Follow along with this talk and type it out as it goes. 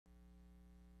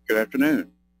Good afternoon.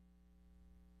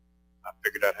 I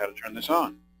figured out how to turn this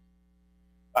on.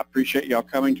 I appreciate y'all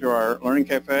coming to our Learning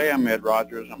Cafe. I'm Ed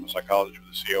Rogers. I'm a psychologist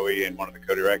with the COE and one of the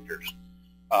co-directors.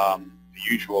 The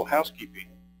usual housekeeping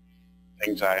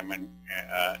things I need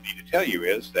to tell you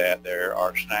is that there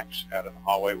are snacks out in the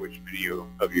hallway, which many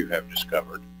of you have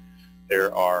discovered.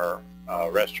 There are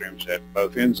restrooms at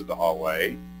both ends of the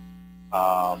hallway.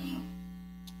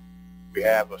 We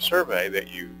have a survey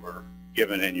that you were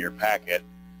given in your packet.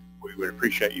 We would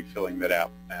appreciate you filling that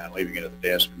out and leaving it at the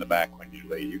desk in the back when you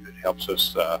leave. It helps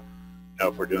us know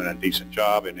if we're doing a decent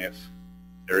job and if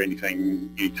there are any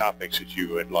topics that you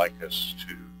would like us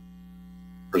to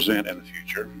present in the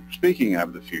future. Speaking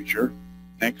of the future,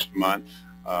 next month,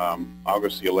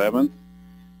 August the 11th,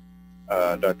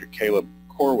 Dr. Caleb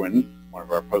Corwin, one of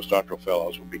our postdoctoral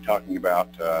fellows, will be talking about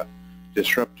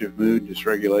disruptive mood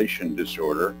dysregulation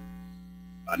disorder,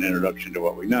 an introduction to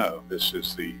what we know. This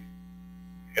is the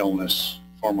illness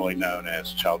formerly known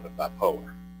as childhood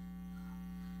bipolar.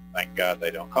 Thank God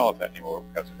they don't call it that anymore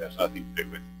because it has nothing to do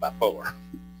with bipolar.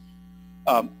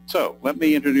 So let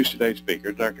me introduce today's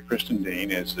speaker. Dr. Kristin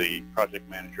is the project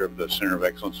manager of the Center of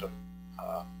Excellence of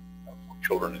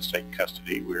Children in State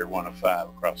Custody. We're one of 5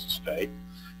 across the state.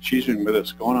 She's been with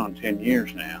us going on 10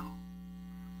 years now.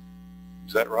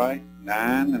 Is that right?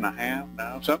 9.5?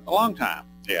 No, so a long time.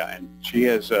 Yeah, and she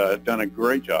has done a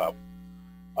great job.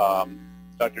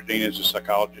 Dr. Dean is a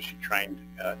psychologist. She trained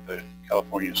at the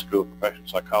California School of Professional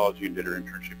Psychology and did her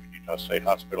internship at Utah State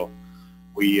Hospital.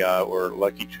 We were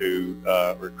lucky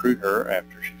to recruit her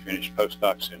after she finished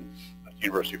postdocs in the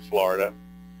University of Florida.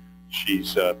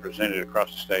 She's presented across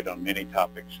the state on many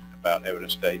topics about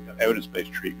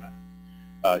evidence-based treatment.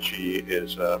 She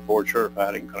is board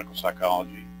certified in clinical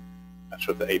psychology. That's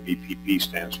what the ABPP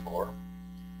stands for.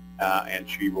 And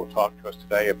she will talk to us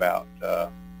today about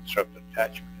disruptive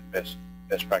attachment and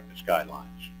best practice guidelines.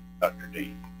 Dr.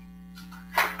 Dean.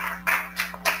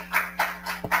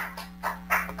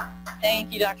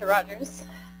 Thank you, Dr. Rogers.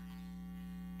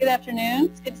 Good afternoon.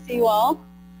 It's good to see you all.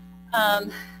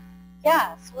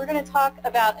 Yeah, so we're going to talk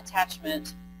about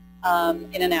attachment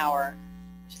in an hour,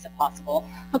 which is impossible.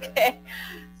 Okay,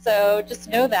 so just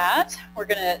know that we're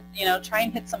going to, try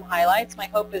and hit some highlights. My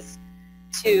hope is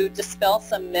to dispel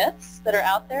some myths that are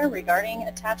out there regarding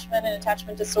attachment and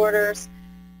attachment disorders,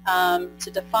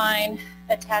 to define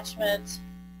attachment.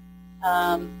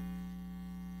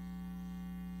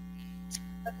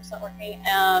 That's not working.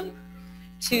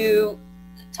 To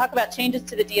talk about changes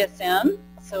to the DSM.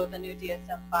 So the new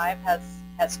DSM-5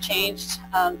 has changed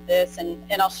this,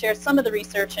 and I'll share some of the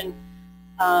research, and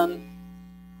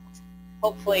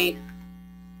hopefully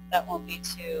that won't be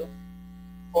too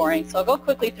boring. So I'll go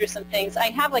quickly through some things.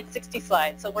 I have like 60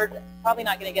 slides, so we're probably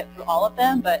not going to get through all of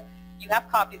them, but you have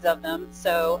copies of them.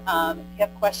 So if you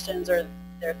have questions or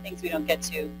there are things we don't get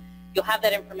to, you'll have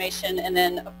that information. And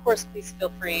then, of course, please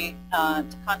feel free to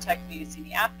contact me to see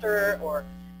me after or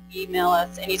email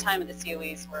us. Anytime at the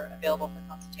COEs, we're available for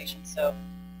consultation. So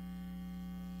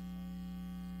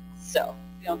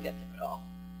we don't get through it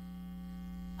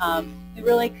all. We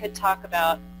really could talk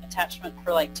about attachment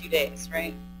for like 2 days,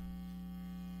 right?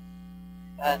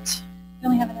 But we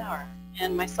only have an hour,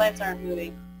 and my slides aren't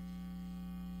moving.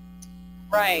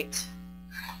 Right.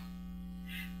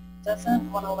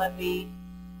 Doesn't want to let me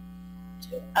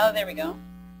do. Oh, there we go.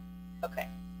 Okay.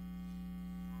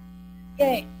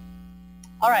 Yay.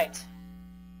 All right.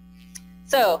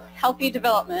 So healthy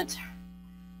development,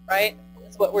 right,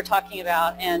 is what we're talking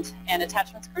about, and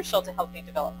attachment's crucial to healthy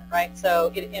development, right?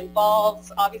 So it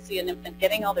involves, obviously, an infant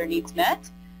getting all their needs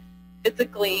met,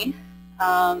 physically,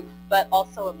 but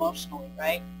also emotionally,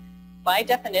 right? By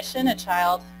definition, a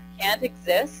child can't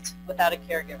exist without a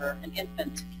caregiver. An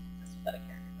infant can't exist without a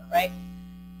caregiver, right?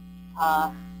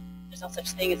 There's no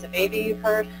such thing as a baby, you've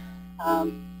heard.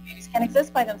 Babies can't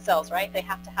exist by themselves, right? They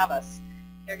have to have us.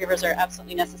 Caregivers are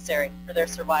absolutely necessary for their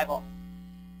survival.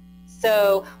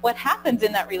 So what happens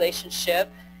in that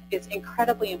relationship is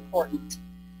incredibly important.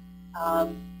 A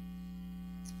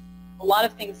lot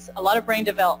of brain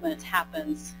development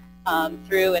happens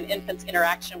through an infant's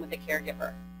interaction with a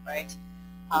caregiver, right?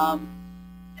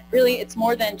 Really, it's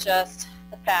more than just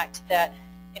the fact that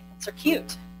infants are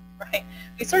cute, right?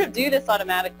 We sort of do this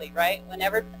automatically, right?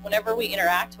 Whenever we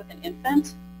interact with an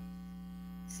infant,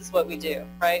 this is what we do,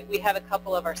 right? We have a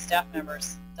couple of our staff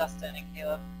members, Dustin and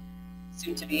Caleb,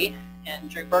 soon to be, and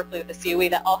Drew Berkeley with the COE,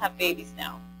 that all have babies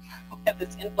now. We have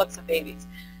this influx of babies.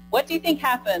 What do you think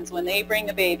happens when they bring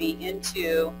a baby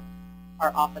into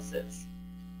our offices?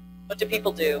 What do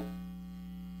people do?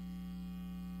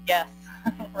 Yes,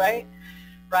 right?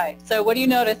 Right. So what do you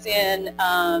notice in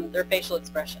their facial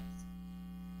expressions?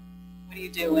 What do you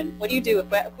do? And what do you do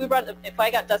if I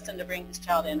got Dustin to bring his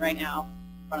child in right now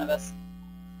in front of us?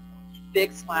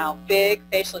 Big smile, big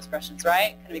facial expressions,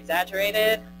 right? Kind of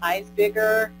exaggerated, eyes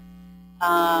bigger.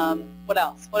 What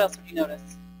else? What else would you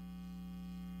notice?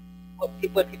 What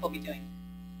people be doing?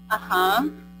 Uh-huh,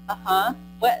 uh-huh.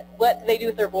 What do they do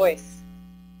with their voice?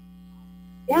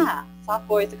 Yeah, soft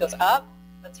voice. It goes up.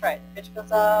 That's right. The pitch goes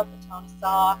up. The tone is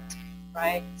soft,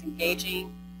 right? It's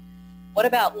engaging. What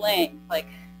about length? Like,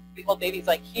 we hold babies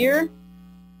like here.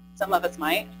 Some of us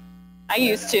might. I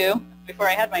used to before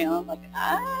I had my own. Like,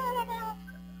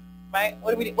 right?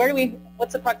 What do we do?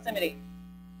 What's the proximity?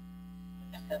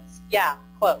 Yeah,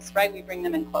 close, right? We bring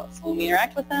them in close. When we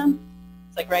interact with them,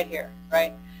 it's like right here,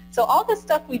 right? So all this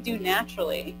stuff we do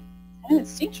naturally, kind of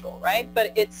instinctual, right?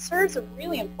 But it serves a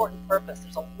really important purpose.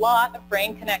 There's a lot of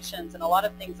brain connections and a lot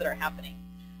of things that are happening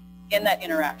in that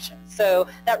interaction. So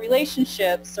that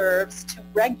relationship serves to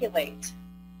regulate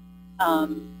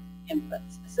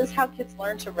infants. This is how kids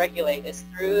learn to regulate, is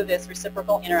through this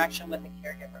reciprocal interaction with a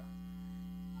caregiver.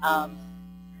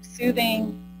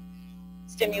 Soothing,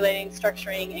 stimulating,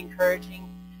 structuring, encouraging.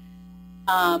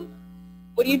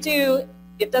 What do you do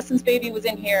if Dustin's baby was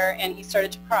in here and he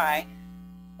started to cry?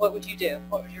 What would you do?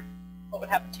 What would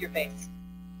happen to your face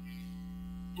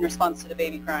in response to the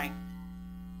baby crying?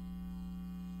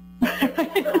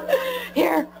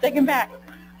 Here, take him back,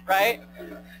 right?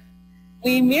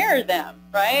 We mirror them,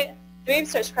 right? The baby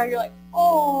starts to cry, you're like,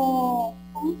 oh,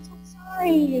 I'm so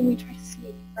sorry, and we try to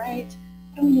sleep, right?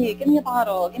 What do we need? Give me a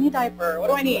bottle, give me a diaper, what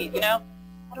do I need, you know?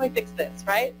 How do I fix this,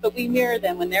 right? But we mirror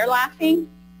them. When they're laughing,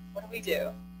 what do?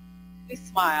 We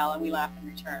smile and we laugh in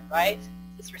return, right?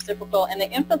 It's reciprocal, and the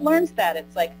infant learns that.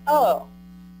 It's like, oh,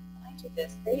 when I do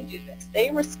this, they do this. They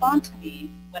respond to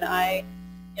me when I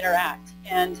interact,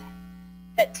 and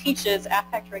that teaches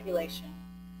affect regulation,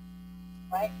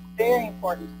 right? Very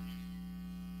important.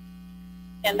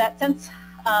 And that sense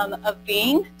of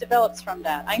being develops from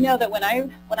that. I know that when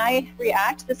I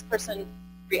react, this person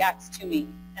reacts to me,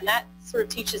 and that sort of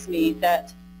teaches me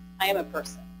that I am a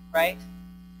person, right?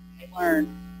 I learn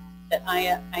that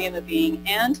I am a being,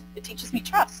 and it teaches me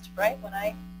trust, right? When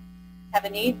I have a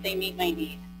need, they meet my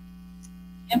need.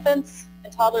 Infants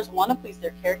and toddlers want to please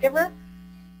their caregiver.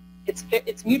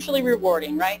 It's mutually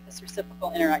rewarding, right? This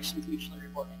reciprocal interaction is mutually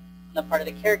rewarding on the part of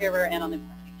the caregiver and on the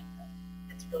part of the infant.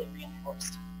 It's really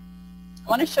reinforced. I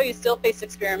want to show you a still face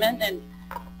experiment, and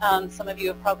some of you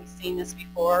have probably seen this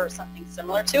before or something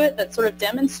similar to it, that sort of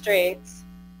demonstrates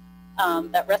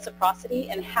that reciprocity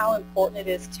and how important it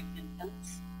is to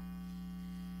infants.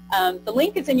 The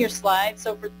link is in your slide,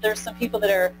 so there's some people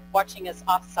that are watching us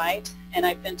off-site, and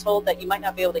I've been told that you might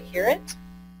not be able to hear it,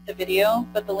 the video,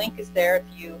 but the link is there if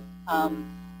you want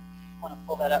to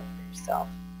pull that up for yourself.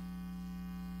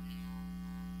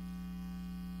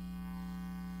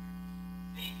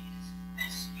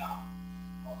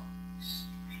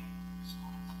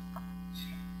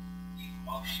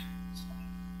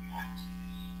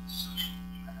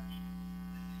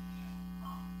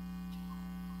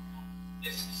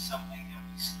 This is something that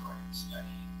we started studying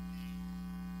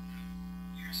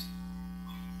years ago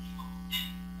when people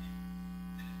didn't think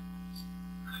that it was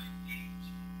good engage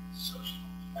in social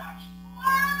interaction.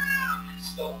 And it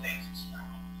still thinks it's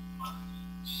not.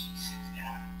 She sits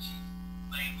down and she's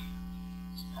playing with her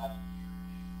kids out of here.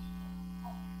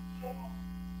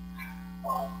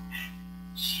 And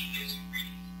she gives a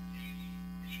greeting to the baby,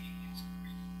 the baby gives a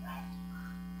greeting back to her.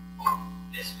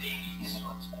 This baby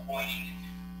starts pointing at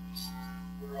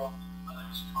world,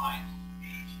 others trying to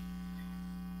engage.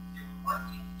 They're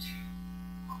working to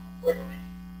coordinate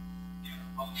their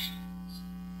emotions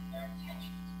and their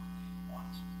intentions when they want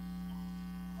to.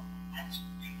 That's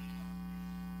really how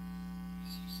it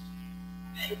is used to.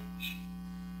 Then we,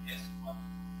 as a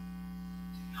mother,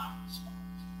 do not respond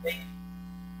to the baby.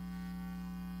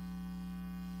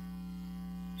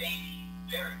 Baby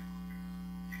very quickly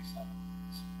picks up on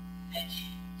this. And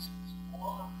she uses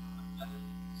all of her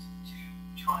abilities to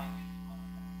try and get the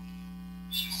mother.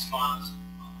 She smiles at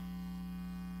the mother.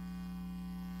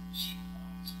 She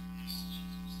points because she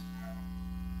uses her.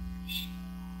 She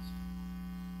points.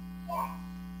 Or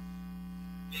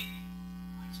baby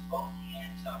puts both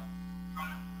hands up in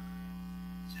front of her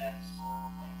and says,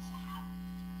 "What's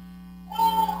happening?"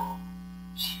 Oh!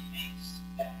 She makes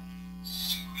that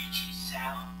screechy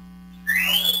sound.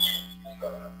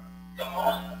 Come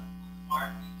on,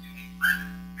 aren't we doing it?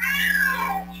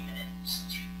 Even in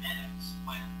just 2 minutes,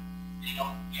 when they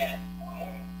don't get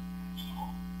where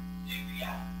they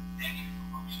react, negative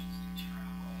emotions, they turn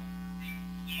away, they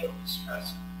feel the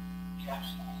stress of it. It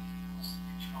actually feels the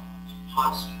control of the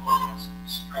possible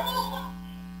stress.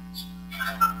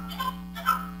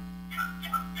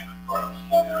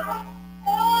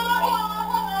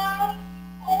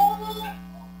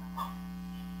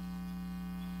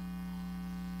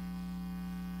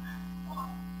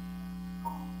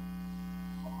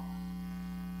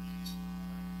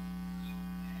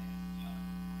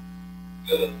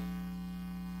 good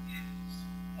is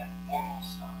that normal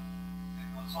stuff that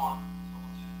goes on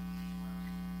until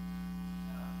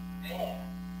bad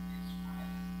is when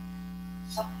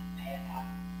something bad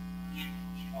happens. You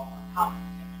know, we're not in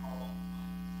control.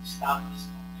 Stop this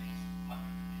thing. It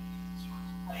starts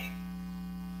to play.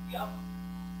 The other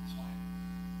is when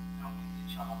you don't give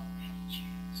the child any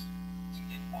chance to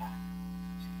get back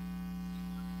to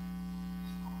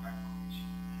there's no reparation.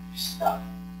 You're stuck.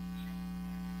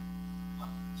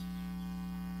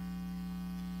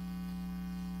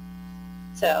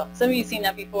 So, some of you have seen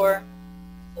that before.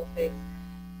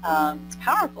 It's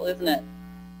powerful, isn't it?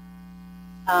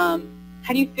 How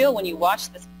do you feel when you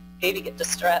watch this baby get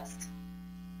distressed?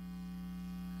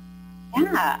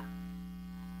 Yeah.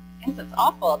 Yes, it's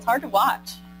awful. It's hard to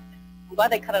watch. I'm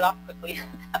glad they cut it off quickly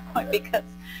at that point because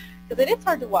it is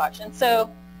hard to watch. And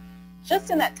so just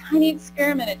in that tiny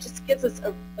experiment, it just gives us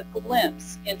a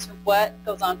glimpse into what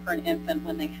goes on for an infant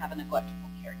when they have a neglectful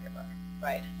caregiver,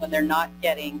 right? When they're not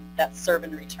getting that serve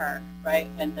and return, right?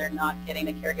 When they're not getting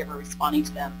a caregiver responding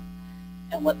to them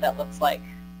and what that looks like.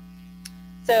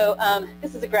 So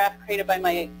this is a graph created by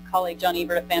my colleague John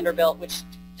Ebert at Vanderbilt, which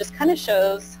just kind of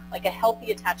shows like a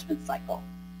healthy attachment cycle.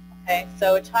 Okay,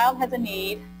 so a child has a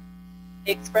need.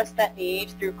 They express that need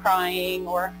through crying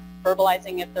or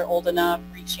verbalizing if they're old enough,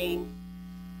 reaching.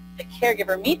 The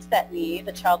caregiver meets that need.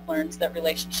 The child learns that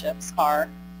relationships are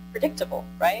predictable,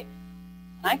 right?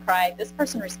 When I cry, this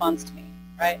person responds to me,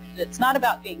 right? It's not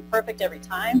about being perfect every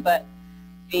time, but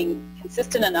being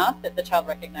consistent enough that the child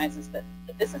recognizes that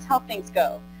this is how things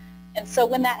go. And so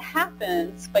when that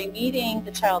happens, by meeting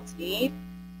the child's need,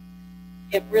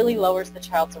 it really lowers the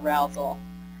child's arousal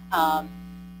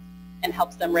and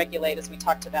helps them regulate, as we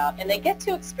talked about. And they get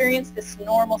to experience this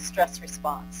normal stress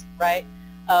response, right,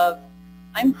 of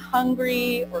I'm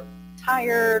hungry or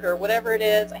tired or whatever it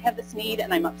is. I have this need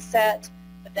and I'm upset,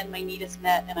 but then my need is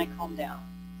met and I calm down.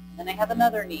 And then I have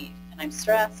another need and I'm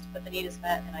stressed, but the need is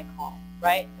met and I calm,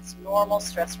 right? This normal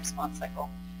stress response cycle.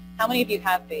 How many of you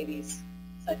have babies?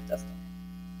 Besides Dustin.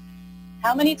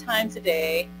 How many times a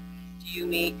day do you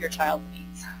meet your child's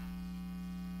needs?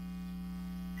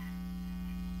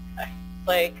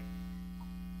 Like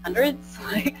hundreds,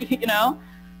 like, you know,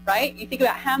 right? You think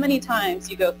about how many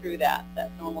times you go through that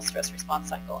normal stress response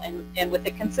cycle. And with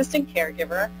a consistent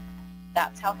caregiver,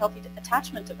 that's how healthy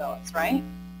attachment develops, right?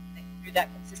 Through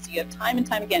that consistency of time and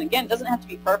time again. Again, it doesn't have to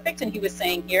be perfect. And he was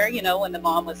saying here, you know, when the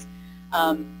mom was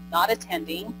not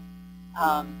attending,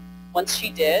 once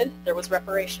she did, there was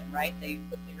reparation, right? They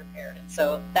quickly repaired. And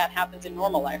so that happens in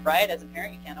normal life, right? As a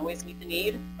parent, you can't always meet the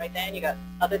need right then. You got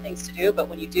other things to do, but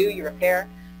when you do, you repair.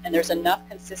 And there's enough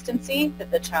consistency that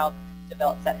the child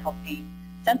develops that healthy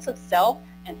sense of self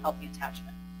and healthy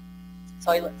attachment.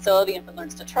 So the infant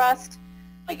learns to trust.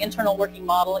 My internal working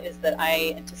model is that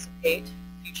I anticipate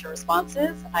future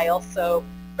responses. I also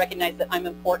recognize that I'm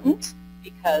important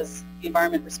because the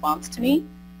environment responds to me,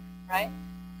 right?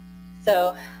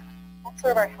 So that's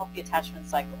sort of our healthy attachment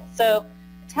cycle. So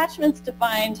attachment's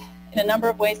defined in a number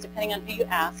of ways depending on who you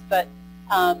ask, but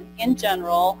in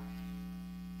general,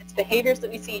 it's behaviors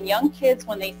that we see in young kids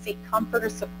when they seek comfort or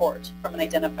support from an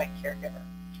identified caregiver,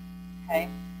 okay?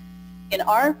 In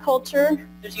our culture,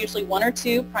 there's usually one or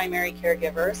two primary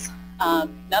caregivers.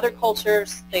 In other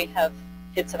cultures,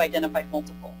 kids have identified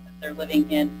multiple. They're living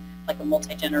in like a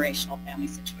multi-generational family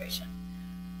situation.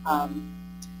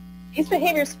 These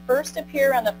behaviors first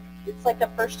appear on it's like the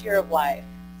first year of life,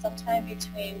 sometime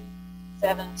between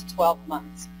 7 to 12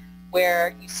 months,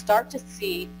 where you start to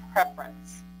see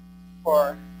preference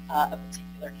for a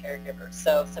particular caregiver.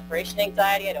 So separation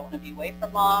anxiety, I don't want to be away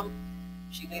from mom.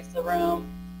 She leaves the room,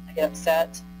 I get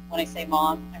upset. When I say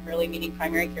mom, I'm really meaning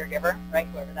primary caregiver, right,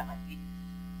 whoever that might be.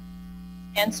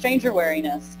 And stranger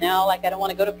wariness. Now, like, I don't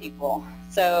want to go to people.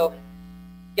 So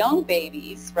young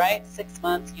babies, right, 6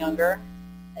 months younger,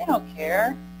 they don't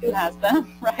care who has them,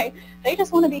 right? They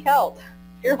just want to be held.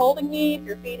 If you're holding me, if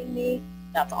you're feeding me,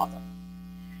 that's awesome.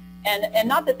 And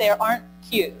not that there aren't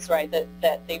cues, right,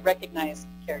 that they recognize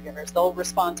caregivers. They'll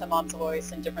respond to mom's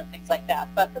voice and different things like that.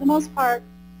 But for the most part,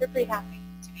 they're pretty happy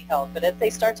to be held. But as they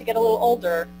start to get a little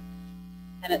older,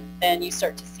 then you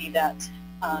start to see that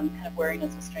kind of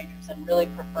wariness with strangers and really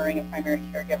preferring a primary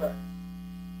caregiver.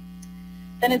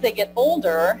 Then as they get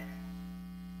older,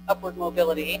 upward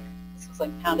mobility, this was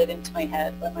like pounded into my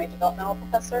head by my developmental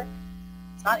professor.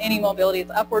 It's not any mobility,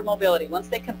 it's upward mobility. Once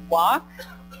they can walk,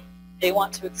 they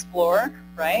want to explore,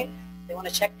 right? They want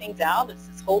to check things out. It's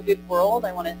this whole big world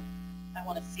I want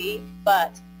to see.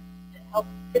 But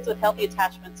kids with healthy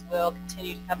attachments will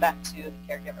continue to come back to the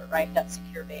caregiver, right? That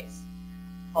secure base.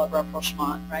 call it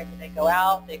rapprochement, right? They go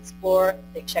out, they explore,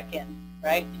 they check in,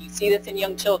 right? And you see this in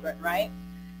young children, right?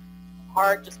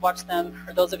 Hard, just watch them,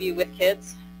 or those of you with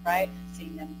kids, right?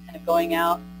 Seeing them kind of going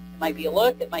out. It might be a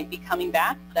look, it might be coming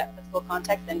back for that physical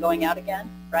contact, then going out again,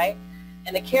 right?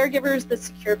 And the caregiver is the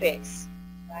secure base,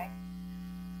 right?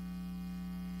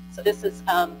 So this is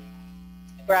a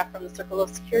graph from the Circle of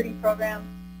Security program,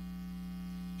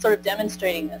 sort of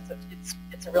demonstrating this.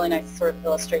 It's a really nice sort of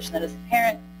illustration that is the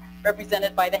parent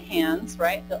represented by the hands,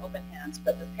 right, the open hands,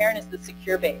 but the parent is the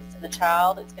secure base, and the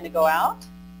child is going to go out.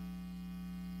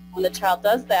 When the child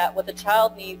does that, what the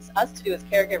child needs us to do as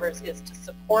caregivers is to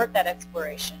support that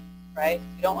exploration, right?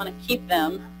 We don't want to keep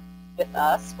them with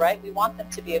us, right? We want them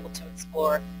to be able to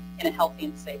explore in a healthy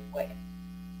and safe way.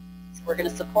 So we're going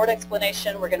to support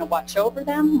exploration, we're going to watch over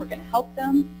them, we're going to help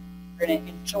them, we're going to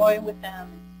enjoy with them,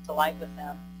 delight with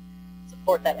them,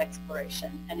 support that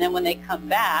exploration. And then when they come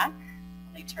back,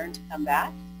 when they turn to come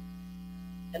back,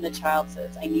 then the child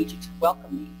says, I need you to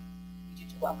welcome me. I need you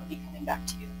to welcome me coming back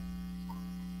to you.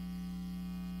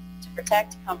 To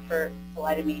protect, comfort,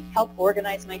 delight in me, help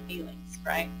organize my feelings,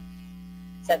 right?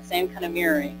 It's that same kind of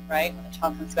mirroring, right? When the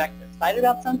child comes back, they're excited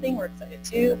about something, we're excited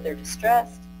too. If they're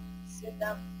distressed, soothe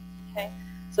them, okay?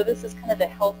 So this is kind of the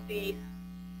healthy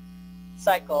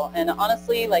cycle. And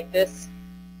honestly, like this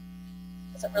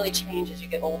doesn't really change as you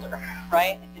get older,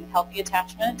 right? In healthy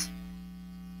attachment,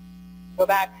 go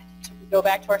back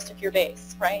to our secure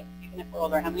base, right? Even if we're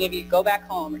older, how many of you go back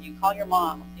home or you call your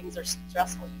mom when things are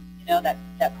stressful? You know,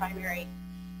 that primary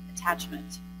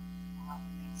attachment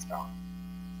remains strong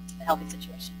in a healthy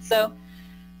situation. So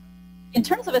in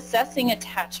terms of assessing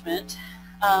attachment,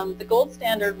 the gold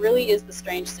standard really is the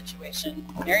strange situation.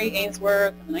 Mary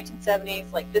Ainsworth in the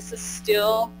 1970s, like this is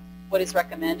still what is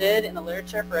recommended in the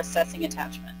literature for assessing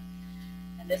attachment.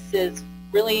 And this is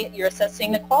really, you're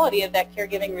assessing the quality of that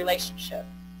caregiving relationship.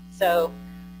 So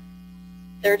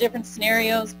there are different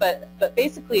scenarios, but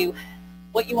basically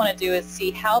what you want to do is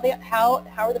see how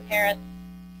are the parent,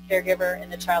 caregiver,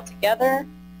 and the child together,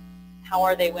 how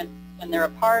are they when they're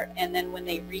apart, and then when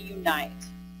they reunite,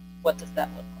 what does that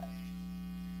look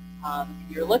like?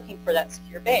 You're looking for that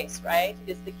secure base, right?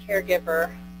 Is the caregiver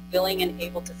willing and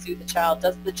able to soothe the child?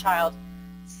 Does the child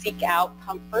seek out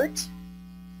comfort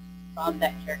from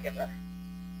that caregiver?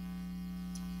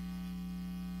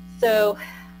 So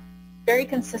very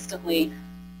consistently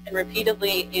and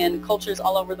repeatedly in cultures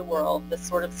all over the world, this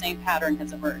sort of same pattern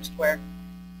has emerged where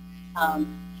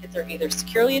kids are either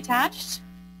securely attached,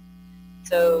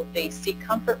 so they seek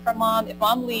comfort from mom. If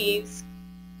mom leaves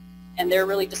and they're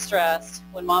really distressed,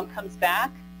 when mom comes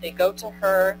back, they go to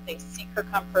her, they seek her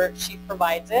comfort, she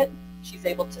provides it, she's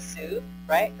able to soothe,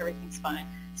 right? Everything's fine.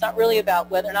 It's not really about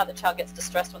whether or not the child gets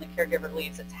distressed when the caregiver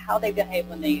leaves, it's how they behave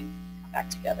when they come back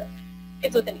together.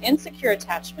 Kids with an insecure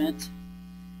attachment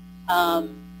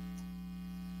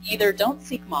either don't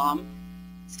seek mom,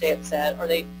 stay upset, or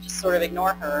they just sort of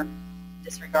ignore her,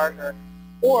 disregard her,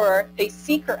 or they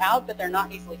seek her out but they're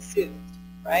not easily soothed,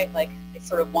 right? Like they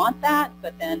sort of want that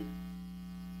but then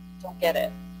don't get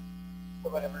it for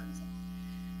whatever reason.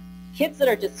 Kids that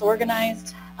are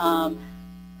disorganized kind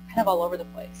of all over the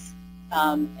place.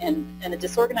 And a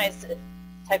disorganized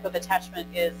type of attachment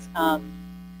is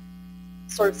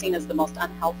sort of seen as the most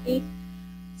unhealthy.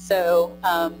 So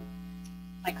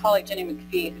my colleague Jenny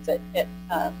McPhee, who's at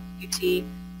UT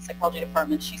Psychology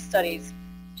Department, she studies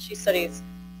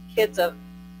kids of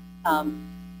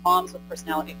moms with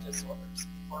personality disorders,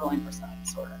 borderline personality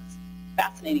disorders.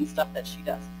 Fascinating stuff that she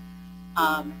does.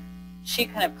 She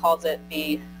kind of calls it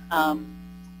the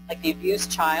like the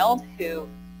abused child who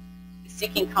is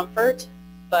seeking comfort,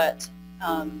 but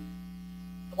the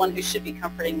one who should be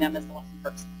comforting them is the one who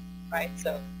hurts them, right?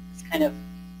 So it's kind of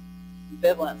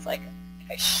ambivalence, like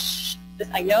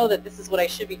I know that this is what I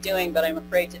should be doing, but I'm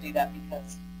afraid to do that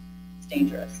because it's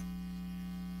dangerous.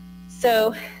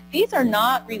 So these are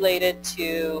not related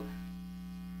to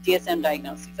DSM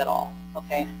diagnoses at all,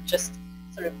 okay? Just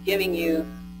sort of giving you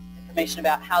information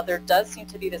about how there does seem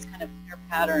to be this kind of clear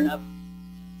pattern of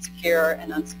secure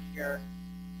and unsecure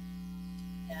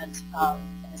and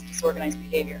this disorganized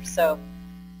behavior. So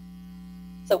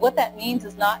what that means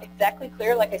is not exactly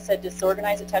clear. Like I said,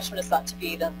 disorganized attachment is thought to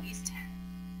be the least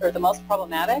or the most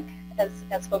problematic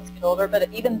as folks get older, but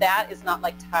even that is not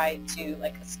like tied to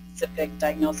like a specific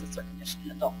diagnosis or condition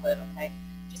in adulthood, okay?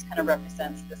 It just kind of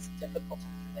represents this difficulty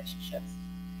in relationships.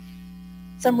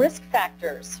 Some risk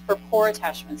factors for poor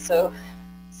attachment. So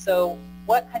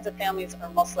what kinds of families are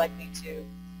most likely to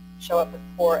show up with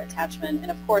poor attachment? And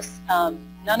of course,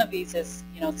 none of these is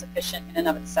sufficient in and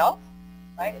of itself,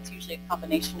 right? It's usually a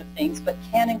combination of things, but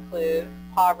can include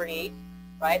poverty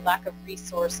right? Lack of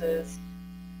resources,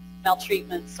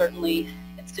 maltreatment, certainly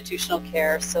institutional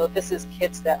care. So this is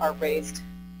kids that are raised,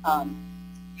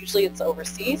 usually it's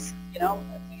overseas, you know,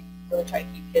 we really try to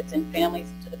keep kids in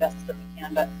families to the best that we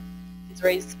can, but it's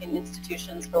raised in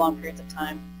institutions for long periods of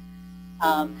time.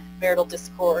 Marital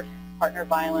discord, partner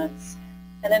violence,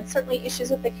 and then certainly issues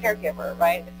with the caregiver,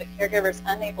 right? If the caregiver is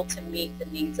unable to meet the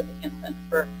needs of the infant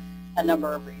for a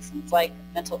number of reasons, like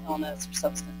mental illness or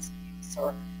substance abuse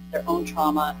or their own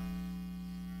trauma,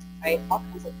 right? All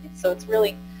kinds of things. So it's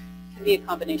really can be a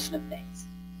combination of things.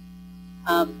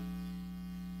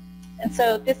 And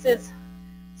so this is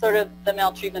sort of the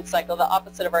maltreatment cycle, the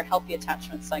opposite of our healthy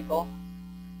attachment cycle.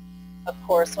 Of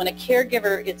course, when a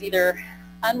caregiver is either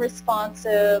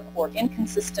unresponsive or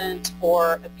inconsistent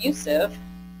or abusive,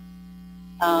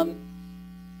 then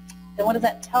what does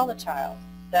that tell the child?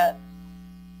 That,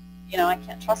 you know, I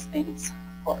can't trust things,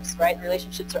 of course, right?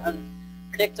 Relationships are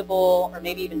unpredictable or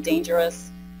maybe even dangerous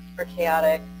or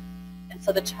chaotic. And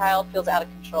so the child feels out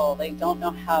of control. They don't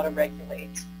know how to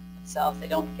regulate themselves. They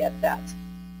don't get that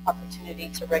opportunity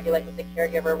to regulate with the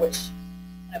caregiver, which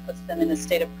kind of puts them in a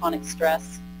state of chronic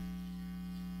stress.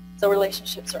 So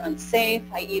relationships are unsafe.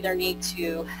 I either need to,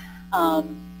 you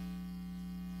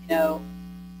know,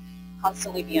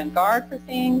 constantly be on guard for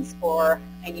things, or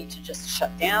I need to just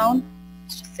shut down.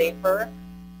 It's just safer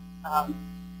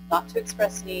not to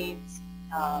express needs.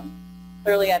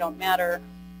 Clearly I don't matter.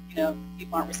 You know,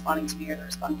 people aren't responding to me, or they're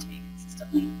responding to me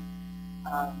consistently.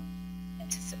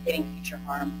 Anticipating future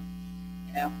harm,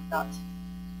 you know, not,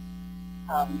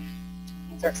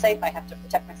 things aren't safe, I have to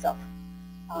protect myself.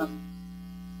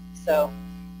 So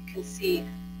you can see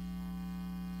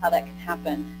how that can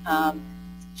happen.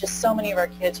 Just so many of our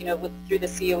kids, you know, through the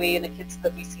COE and the kids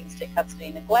that we see in state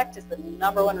custody, neglect is the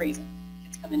 #1 reason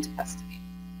kids come into custody,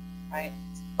 right?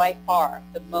 It's by far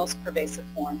the most pervasive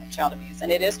form of child abuse,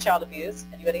 and it is child abuse.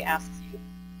 Anybody asks you,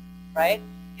 right?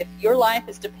 If your life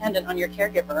is dependent on your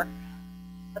caregiver,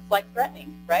 that's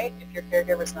life-threatening, right? If your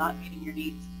caregiver is not meeting your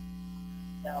needs.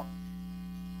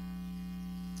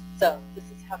 So this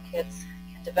is how kids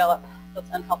can develop those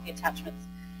unhealthy attachments.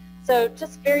 So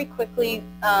just very quickly,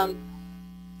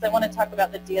 I want to talk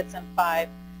about the DSM-5.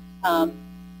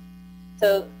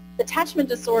 So attachment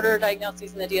disorder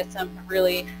diagnoses in the DSM have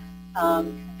really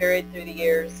varied through the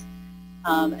years,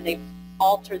 and they've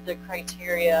altered the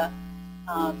criteria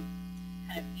kind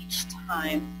of each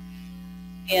time.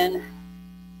 In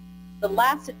the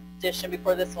last edition,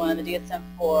 before this one, the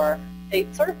DSM-4, they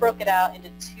sort of broke it out into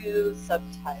 2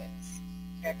 subtypes,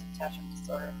 reactive attachment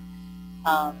disorder,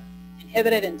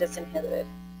 inhibited and disinhibited.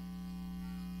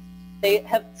 They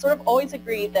have sort of always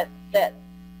agreed that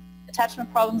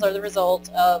attachment problems are the result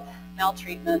of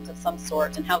maltreatment of some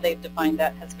sort, and how they've defined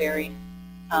that has varied.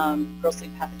 Grossly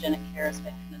pathogenic care has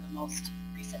been kind of the most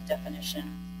recent definition.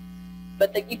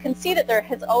 But you can see that there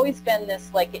has always been this,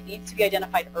 like, it needs to be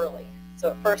identified early. So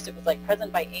at first it was like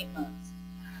present by 8 months.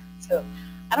 So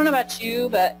I don't know about you,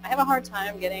 but I have a hard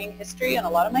time getting history on a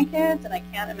lot of my kids, and I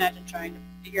can't imagine trying to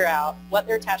figure out what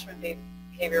their attachment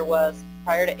behavior was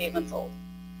prior to 8 months old.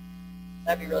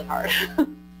 That'd be really hard.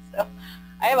 So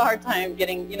I have a hard time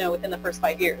getting, you know, within the first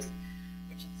 5 years,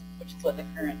 which is what the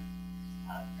current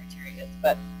criteria is.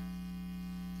 But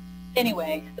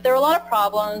anyway, but there are a lot of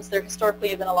problems. There historically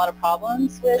have been a lot of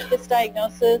problems with this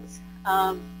diagnosis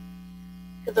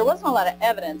because there wasn't a lot of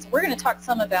evidence. We're going to talk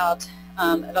some about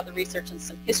the research and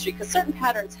some history, because certain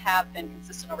patterns have been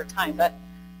consistent over time, but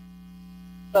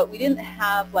we didn't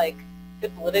have like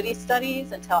good validity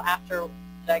studies until after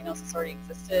the diagnosis already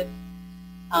existed.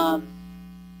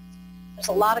 There's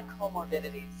a lot of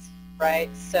comorbidities, right?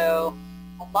 So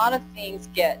a lot of things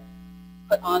get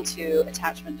put onto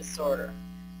attachment disorder.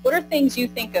 What are things you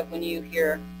think of when you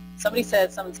hear somebody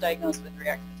says someone's diagnosed with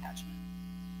reactive attachment?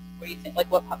 What do you think?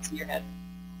 Like, what pops in your head?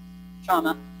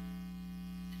 Trauma.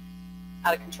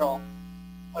 Out of control.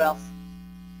 What else?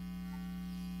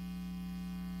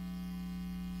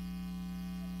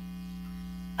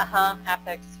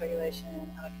 Affect dysregulation,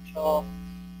 out of control.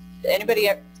 Does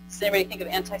anybody think of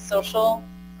antisocial?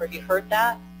 Or have you heard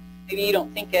that? Maybe you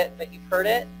don't think it, but you've heard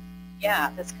it. Yeah,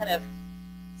 that's kind of,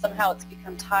 somehow it's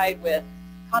become tied with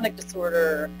conduct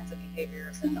disorder, kinds of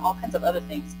behaviors, and all kinds of other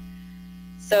things.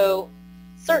 So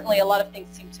certainly a lot of things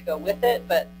seem to go with it,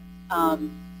 but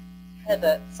kind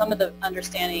of some of the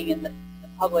understanding in the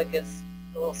public is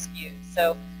a little skewed.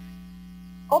 So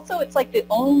also it's like the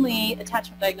only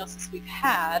attachment diagnosis we've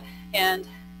had, and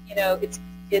you know,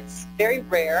 it's very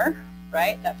rare,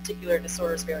 right? That particular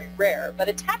disorder is very rare, but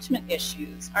attachment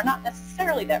issues are not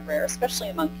necessarily that rare, especially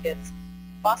among kids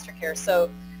in foster care. So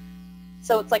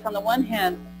it's like on the one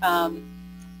hand,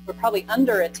 we're probably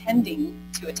under-attending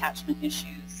to attachment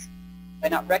issues by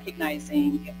not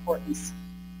recognizing the importance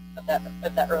of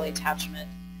that early attachment.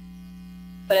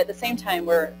 But at the same time,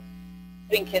 we're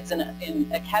putting kids in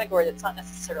a category that's not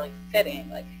necessarily fitting.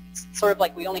 Like, it's sort of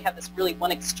like we only have this really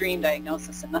one extreme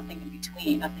diagnosis and nothing in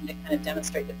between, nothing to kind of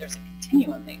demonstrate that there's a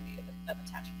continuum maybe of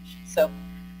attachment issues. So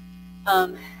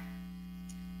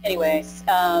anyways,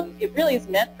 it really is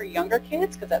meant for younger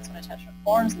kids because that's when attachment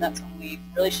forms and that's when we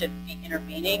really should be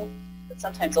intervening. But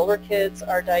sometimes older kids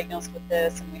are diagnosed with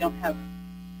this and we have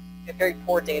very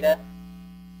poor data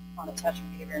on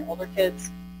attachment behavior in older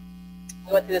kids.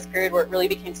 We went through this period where it really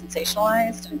became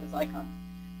sensationalized, and it was like on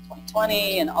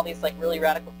 2020, and all these like really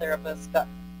radical therapies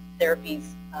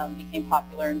became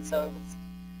popular, and so it was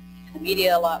in the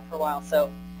media a lot for a while. So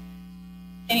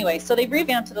anyway, so they've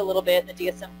revamped it a little bit, the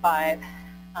DSM-5.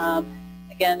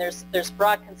 Again, there's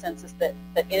broad consensus that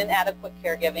inadequate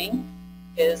caregiving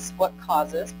is what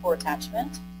causes poor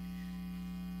attachment.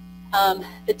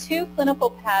 The two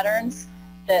clinical patterns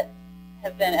that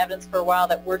have been evidence for a while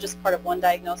that were just part of one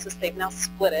diagnosis, they've now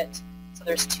split it. So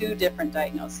there's two different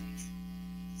diagnoses.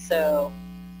 So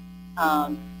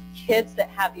kids that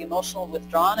have the emotional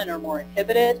withdrawn and are more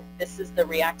inhibited, this is the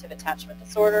reactive attachment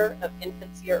disorder of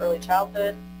infancy or early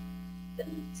childhood. The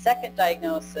second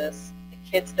diagnosis, the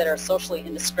kids that are socially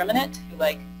indiscriminate, who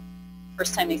like,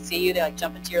 first time they see you, they like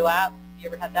jump into your lap. You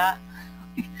ever had that?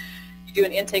 You do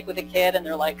an intake with a kid and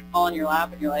they're like all in your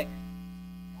lap and you're like,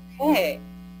 okay.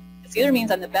 This either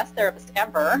means I'm the best therapist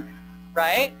ever,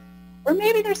 right? Or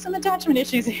maybe there's some attachment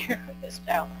issues here with this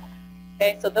child.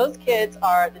 Okay, so those kids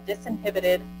are the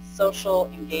disinhibited social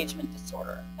engagement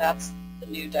disorder. That's the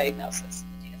new diagnosis,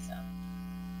 the DSM.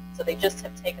 So they just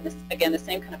have taken this, again, the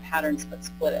same kind of patterns but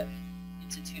split it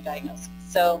into two diagnoses.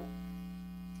 So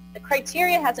the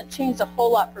criteria hasn't changed a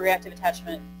whole lot for reactive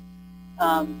attachment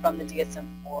from the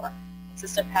DSM-4.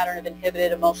 Consistent pattern of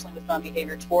inhibited, emotionally withdrawn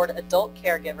behavior toward adult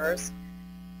caregivers.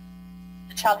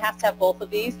 The child has to have both of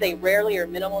these. They rarely or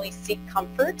minimally seek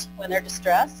comfort when they're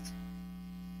distressed,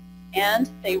 and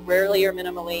they rarely or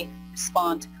minimally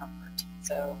respond to comfort.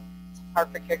 So it's hard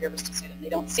for caregivers to see them. They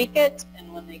don't seek it,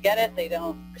 and when they get it, they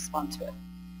don't respond to it.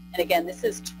 And again, this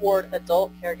is toward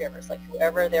adult caregivers, like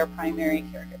whoever their primary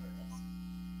caregiver is.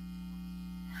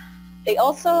 They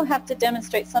also have to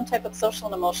demonstrate some type of social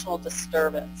and emotional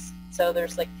disturbance. So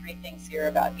there's like three things here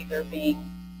about either being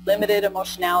limited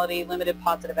emotionality, limited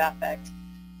positive affect,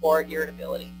 or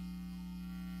irritability.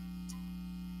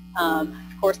 Of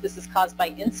course, this is caused by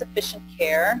insufficient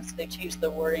care, so they changed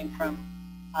the wording from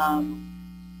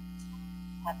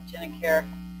pathogenic care,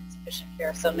 insufficient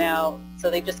care. So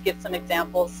they just give some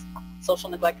examples: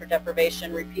 social neglect or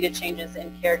deprivation, repeated changes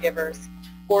in caregivers,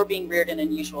 or being reared in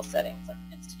unusual settings like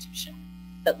an institution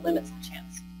that limits the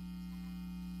chance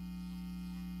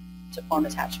to form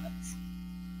attachments.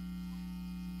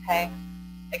 Okay,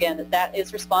 again, that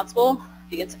is responsible.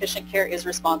 The insufficient care is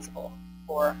responsible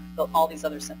for all these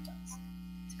other symptoms.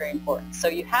 It's very important. So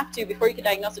you have to, before you can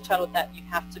diagnose a child with that, you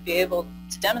have to be able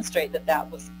to demonstrate that that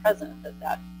was present,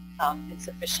 that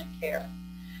insufficient care.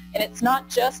 And it's not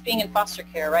just being in foster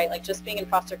care, right? Like just being in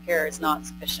foster care is not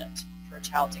sufficient for a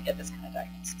child to get this kind of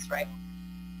diagnosis, right?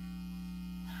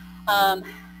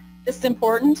 This is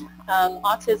important.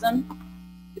 Autism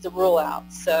is a rule out.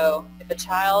 So if a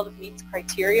child meets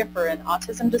criteria for an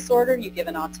autism disorder, you give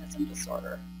an autism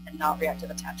disorder and not reactive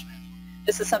attachment.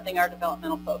 This is something our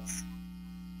developmental folks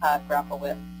grapple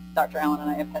with. Dr. Allen and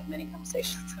I have had many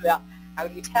conversations about how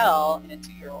do you tell in a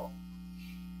 2-year-old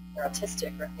they're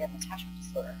autistic or if they have an attachment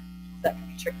disorder. That can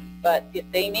be tricky. But if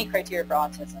they meet criteria for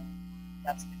autism,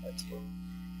 that's the go-to.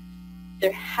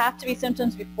 There have to be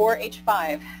symptoms before age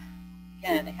 5.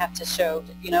 Again, they have to show,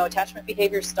 attachment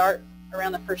behaviors start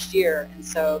around the first year, and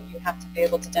so you have to be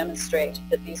able to demonstrate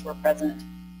that these were present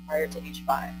prior to age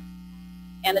 5.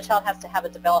 And the child has to have a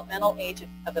developmental age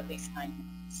of at least 9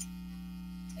 months.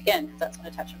 Again, because that's when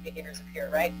attachment behaviors appear,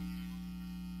 right?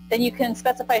 Then you can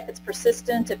specify if it's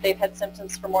persistent, if they've had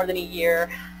symptoms for more than a year,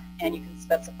 and you can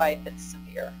specify if it's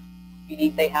severe,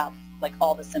 meaning they have like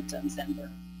all the symptoms and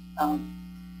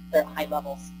they're at high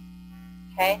levels.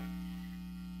 Okay?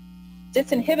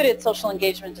 Disinhibited social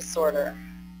engagement disorder.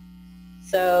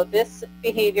 So this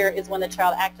behavior is when the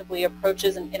child actively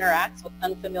approaches and interacts with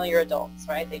unfamiliar adults,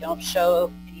 right? They don't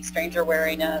show any stranger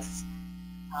wariness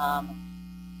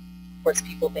towards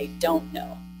people they don't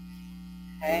know.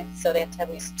 Okay, so they have to have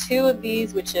at least 2 of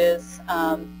these, which is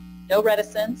no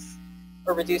reticence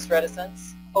or reduced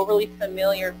reticence, overly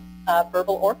familiar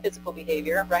verbal or physical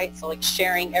behavior, right? So like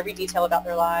sharing every detail about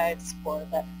their lives, or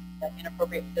that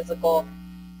inappropriate physical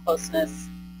closeness,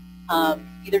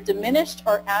 either diminished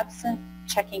or absent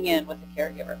checking in with the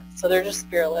caregiver. So they're just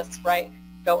fearless, right?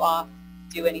 Go off,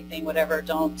 do anything, whatever,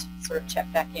 don't sort of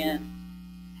check back in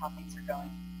how things are going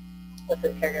with the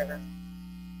caregiver.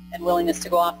 And willingness to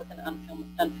go off with an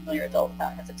unfamiliar adult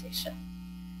without hesitation.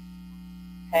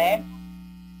 Okay?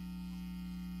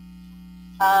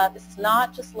 This is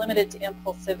not just limited to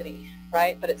impulsivity,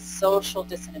 right? But it's social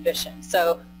disinhibition.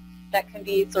 So that can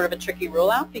be sort of a tricky rule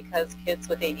out because kids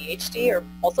with ADHD are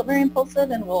also very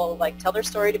impulsive and will like tell their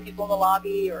story to people in the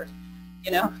lobby or,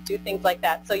 you know, do things like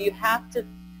that. So you have to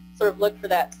sort of look for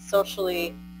that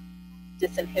socially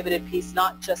disinhibited piece,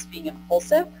 not just being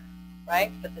impulsive,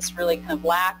 right? But this really kind of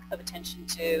lack of attention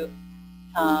to,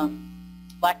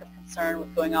 lack of concern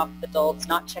with going off with adults,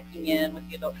 not checking in with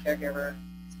the adult caregiver,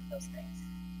 those things.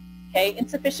 Okay,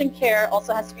 insufficient care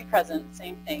also has to be present,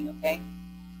 same thing, okay?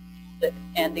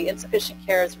 And the insufficient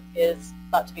care is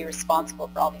thought to be responsible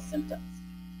for all these symptoms.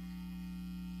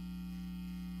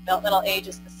 Developmental age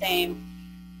is the same.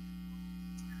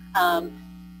 The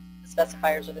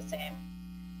specifiers are the same.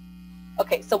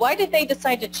 Okay, so why did they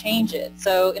decide to change it?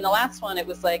 So in the last one, it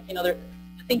was like, you know, the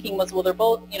thinking was, well, they're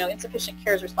both, you know, insufficient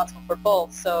care is responsible for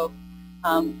both, so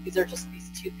these are just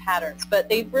these two patterns. But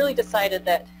they really decided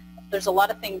that there's a lot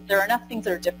of things, there are enough things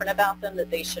that are different about them that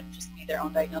they should just be their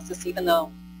own diagnosis, even though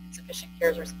insufficient care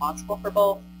is responsible for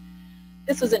both.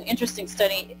 This was an interesting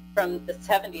study from the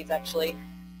 70s, actually,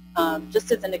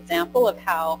 just as an example of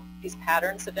how these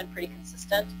patterns have been pretty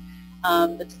consistent.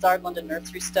 The Tazard London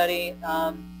Nursery study,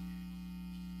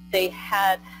 they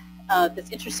had this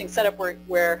interesting setup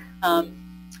where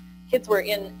kids were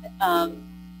in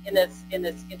this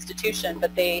institution,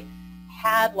 but they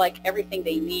had like everything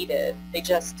they needed. They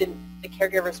just didn't, the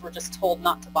caregivers were just told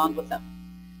not to bond with them.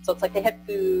 So it's like they had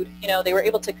food, you know, they were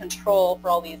able to control for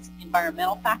all these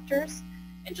environmental factors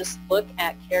and just look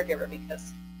at caregiver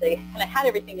because they kind of had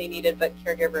everything they needed, but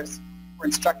caregivers were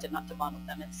instructed not to bond with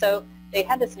them. And so they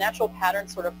had this natural pattern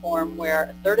sort of form where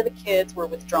a third of the kids were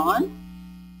withdrawn,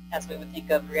 as we would think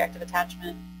of reactive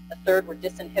attachment, a third were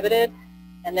disinhibited,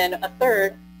 and then a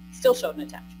third still showed an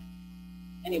attachment.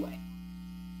 Anyway.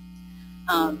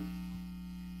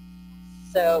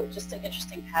 So just an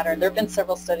interesting pattern. There have been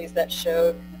several studies that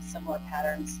showed kind of similar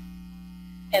patterns.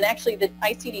 And actually the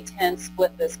ICD-10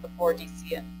 split this before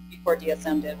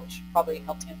DSM did, which probably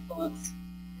helped influence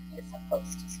the DSM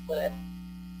folks to split it.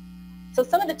 So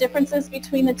some of the differences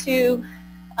between the two,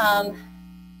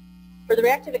 for the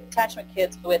reactive attachment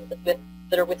kids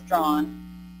that are withdrawn,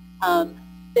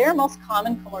 their most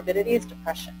common comorbidity is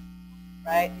depression,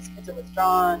 right? These kids are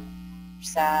withdrawn, they're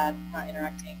sad, not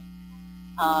interacting.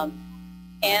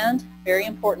 And very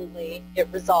importantly, it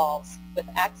resolves with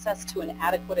access to an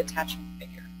adequate attachment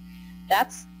figure.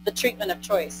 That's the treatment of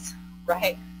choice,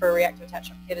 right, for a reactive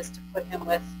attachment kid, is to put him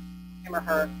or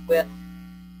her with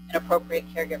an appropriate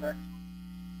caregiver,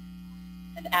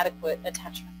 an adequate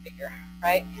attachment figure,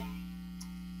 right?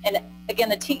 And again,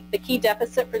 the key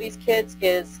deficit for these kids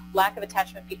is lack of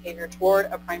attachment behavior toward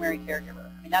a primary caregiver.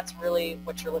 I mean, that's really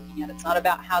what you're looking at. It's not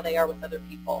about how they are with other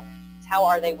people. It's how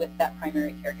are they with that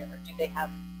primary caregiver? Do they have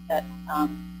that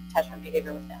attachment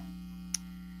behavior with them?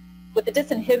 With the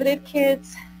disinhibited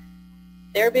kids,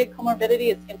 their big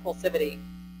comorbidity is impulsivity,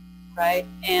 right?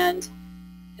 And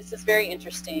this is very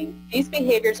interesting. These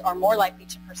behaviors are more likely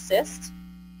to persist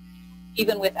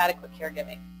even with adequate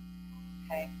caregiving,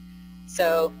 okay?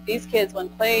 So these kids, when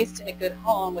placed in a good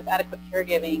home with adequate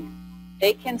caregiving,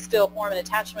 they can still form an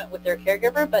attachment with their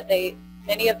caregiver, but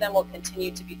many of them will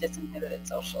continue to be disinhibited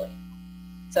socially.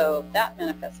 So that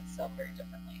manifests itself very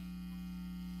differently.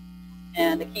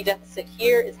 And the key deficit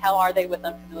here is how are they with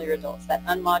unfamiliar adults, that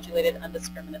unmodulated,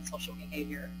 undiscriminate social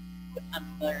behavior with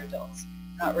unfamiliar adults.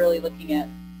 We're not really looking at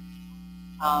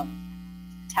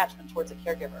attachment towards a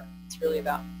caregiver. It's really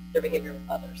about their behavior with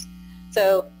others.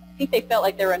 So I think they felt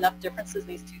like there were enough differences,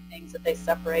 these two things, that they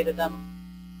separated them.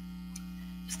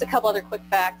 Just a couple other quick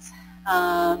facts.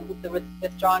 With the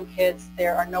withdrawn kids,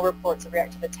 there are no reports of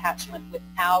reactive attachment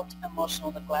without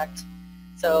emotional neglect.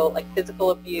 So like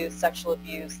physical abuse, sexual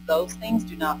abuse, those things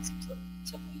do not seem to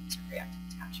lead to reactive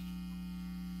attachment.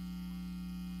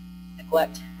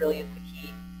 Neglect really is the key.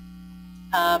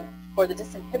 For the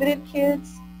disinhibited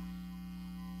kids,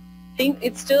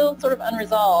 it's still sort of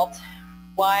unresolved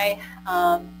why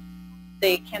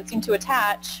they can't seem to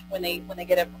attach when they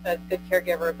get a good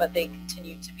caregiver, but they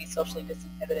continue to be socially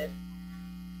disinhibited.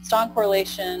 Strong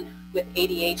correlation with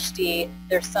ADHD.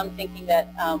 There's some thinking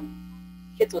that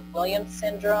kids with Williams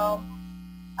syndrome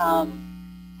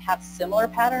have similar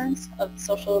patterns of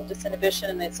social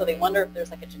disinhibition, and so they wonder if there's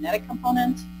like a genetic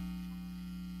component.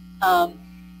 And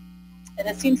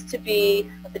it seems to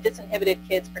be, with the disinhibited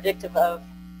kids, predictive of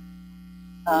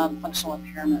functional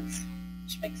impairments,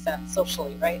 which makes sense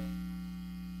socially, right?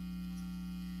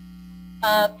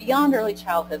 Beyond early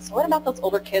childhood, so what about those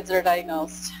older kids that are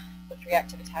diagnosed with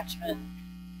reactive attachment?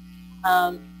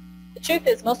 The truth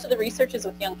is most of the research is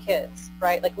with young kids,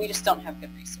 right? Like we just don't have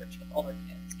good research with older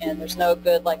kids, and there's no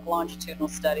good like longitudinal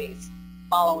studies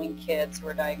following kids who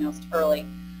are diagnosed early.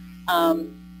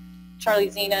 Charlie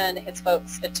Zena and his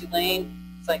folks at Tulane,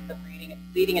 it's like the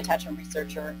leading attachment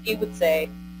researcher, he would say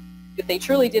if they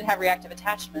truly did have reactive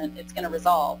attachment, it's going to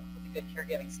resolve with a good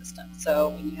caregiving system. So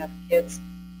when you have kids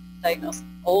diagnosed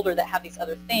older that have these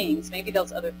other things, maybe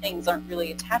those other things aren't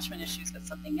really attachment issues but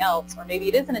something else, or maybe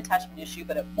it is an attachment issue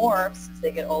but it morphs as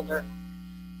they get older.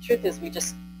 The truth is we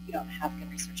don't have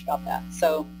good research about that.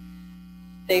 So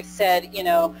they've said,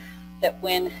 that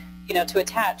when, to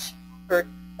attach or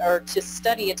to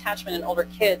study attachment in older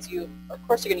kids, of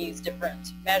course you're going to use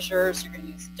different measures, you're going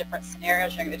to use different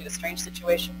scenarios, you're going to do a strange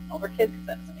situation with an older kid because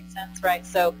that doesn't make sense, right?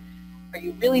 So are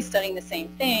you really studying the same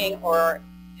thing, or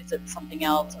is it something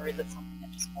else, or is it something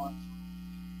that just formed?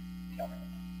 We don't really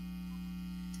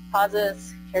know.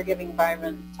 Causes, caregiving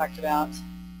environment, talked about.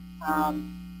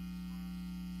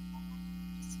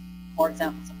 Just more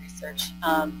examples of research.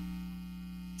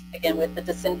 Again, with the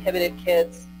disinhibited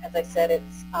kids, as I said,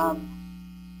 it's kind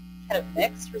of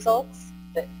mixed results,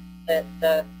 that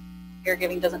the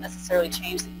caregiving doesn't necessarily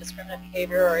change the indiscriminate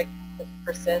behavior, or it can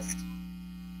persist.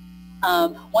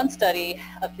 One study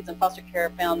of kids in foster care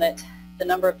found that the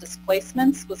number of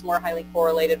displacements was more highly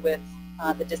correlated with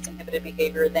the disinhibited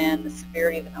behavior than the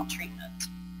severity of the maltreatment.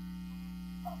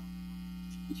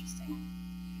 Interesting.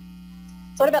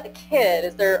 So what about the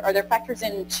kid? Are there factors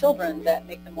in children that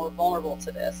make them more vulnerable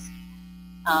to this?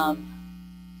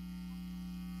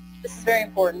 This is very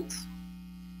important.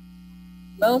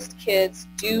 Most kids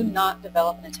do not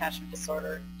develop an attachment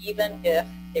disorder even if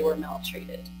they were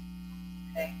maltreated.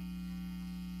 Okay?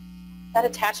 That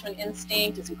attachment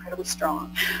instinct is incredibly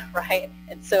strong, right?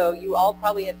 And so you all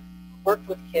probably have worked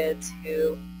with kids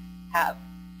who have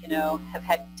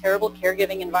had terrible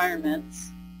caregiving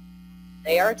environments.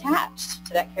 They are attached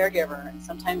to that caregiver, and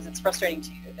sometimes it's frustrating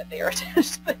to you that they are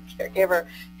attached to the caregiver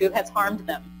who has harmed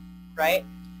them, right?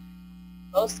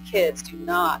 Most kids do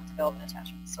not develop an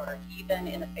attachment disorder, even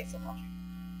in the face of maltreatment.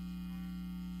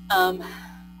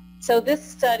 So this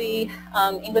study,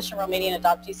 English and Romanian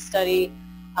adoptees study,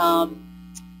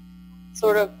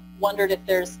 sort of wondered if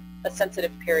there's a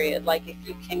sensitive period, like if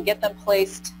you can get them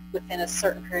placed within a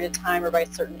certain period of time or by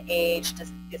a certain age,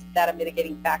 is that a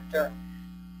mitigating factor?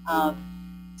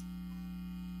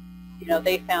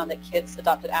 They found that kids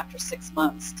adopted after 6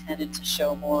 months tended to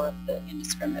show more of the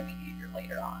indiscriminate behavior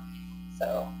later on.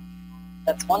 So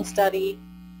that's one study.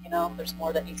 There's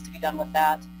more that needs to be done with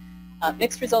that.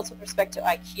 Mixed results with respect to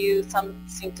IQ. Some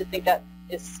seem to think that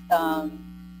is a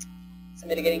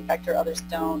mitigating factor, others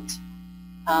don't.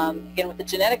 Again, with the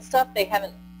genetic stuff,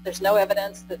 there's no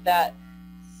evidence that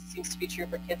seems to be true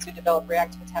for kids who develop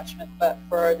reactive attachment, but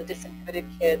for the disinhibited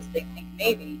kids, they think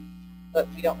maybe, but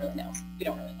we don't really know. We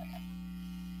don't really know that.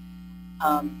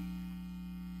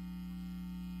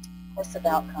 Course of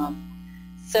outcome.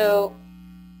 So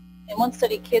in one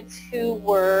study, kids who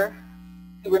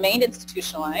remained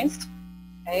institutionalized,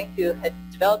 okay, who had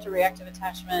developed a reactive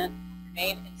attachment,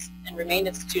 remained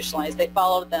institutionalized, they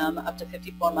followed them up to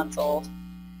 54 months old,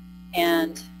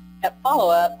 and at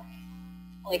follow-up,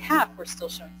 only half were still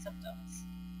showing symptoms.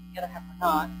 The other half were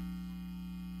not,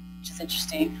 which is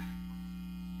interesting,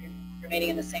 remaining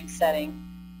in the same setting.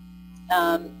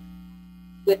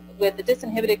 With the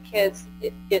disinhibited kids,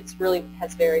 it really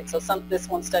has varied. So this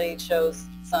one study shows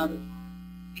some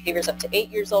behaviors up to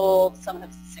 8 years old. Some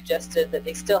have suggested that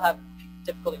they still have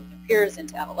difficulty with their peers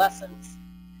into adolescence.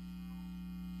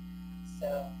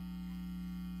 So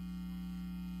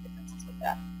differences with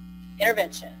that.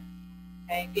 Intervention,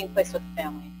 okay, being placed with the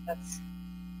family. That's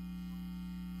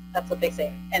what they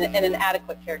say, and an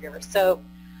adequate caregiver. So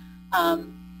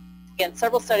again,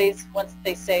 several studies, once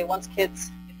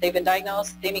kids, if they've been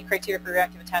diagnosed, they meet criteria for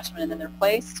reactive attachment, and then they're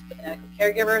placed with an adequate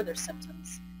caregiver, their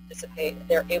symptoms dissipate,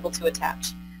 they're able to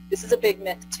attach. This is a big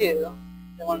myth too.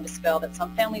 I want to dispel that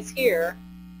some families here,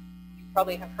 you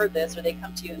probably have heard this, or they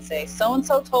come to you and say,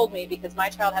 so-and-so told me because my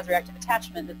child has reactive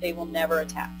attachment that they will never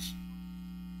attach.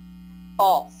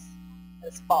 False.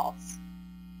 That is false.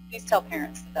 Please tell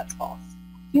parents that that's false.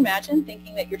 Can you imagine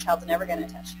thinking that your child's never going to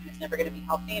attach you and is never going to be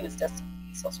healthy and is destined to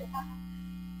be sociopath?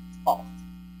 It's false.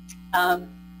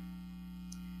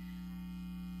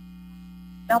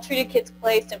 Maltreated kids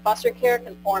placed in foster care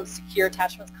can form secure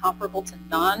attachments comparable to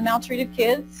non-maltreated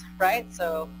kids, right?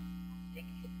 So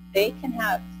they can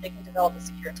develop a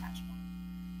secure attachment.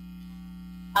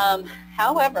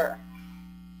 However,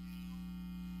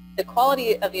 the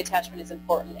quality of the attachment is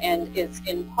important and is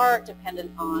in part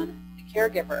dependent on the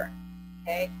caregiver.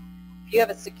 Okay? If you have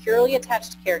a securely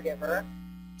attached caregiver,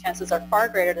 chances are far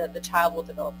greater that the child will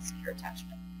develop a secure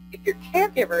attachment. If your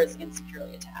caregiver is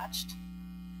insecurely attached,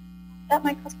 that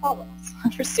might cause problems,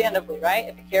 understandably, right?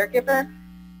 If a caregiver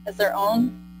has their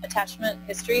own attachment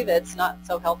history that's not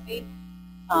so healthy,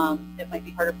 it might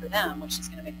be harder for them, which is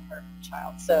going to make it harder for the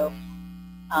child. So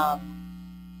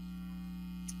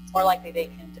it's more likely they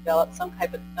can develop some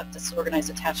type of disorganized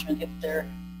attachment if their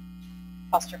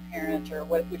foster parent or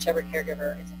whichever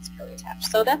caregiver is insecurely attached.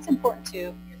 So that's important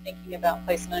too. You're thinking about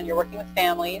placement and you're working with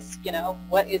families, you know,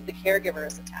 what is the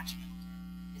caregiver's attachment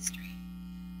history?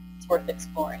 It's worth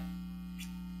exploring.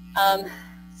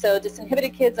 So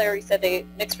disinhibited kids, I already said, they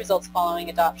mixed results following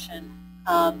adoption.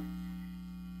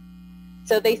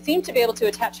 So they seem to be able to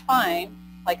attach fine,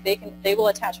 like they will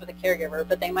attach with a caregiver,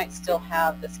 but they might still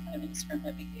have this kind of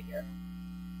indiscriminate behavior.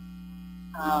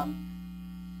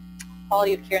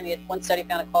 Quality of care, in the one study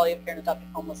found that quality of care in adopted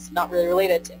home was not really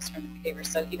related to indiscriminate behavior.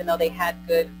 So even though they had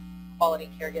good quality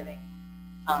caregiving,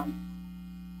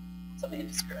 some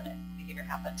indiscriminate behavior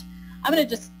happened. I'm going to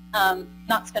just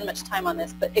not spend much time on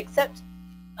this, but except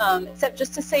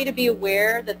just to say to be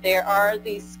aware that there are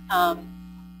these kind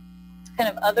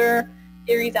of other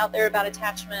theories out there about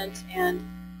attachment and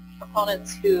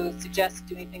proponents who suggest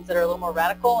doing things that are a little more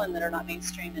radical and that are not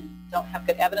mainstream and don't have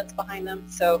good evidence behind them.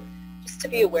 So just to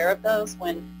be aware of those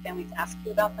when families ask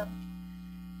you about them.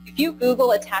 If you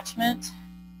Google attachment,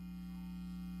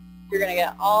 you're going to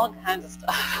get all kinds of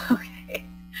stuff, okay?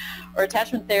 Or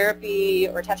attachment therapy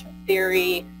or attachment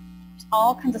theory. There's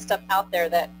all kinds of stuff out there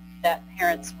that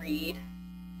parents read,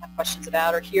 have questions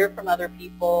about, or hear from other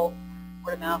people,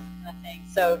 word of mouth kind of thing.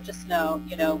 So just know,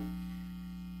 you know,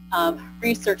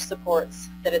 research supports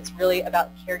that it's really about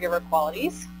caregiver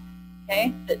qualities,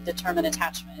 okay, that determine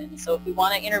attachment. And so if we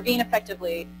want to intervene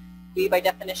effectively, we by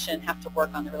definition have to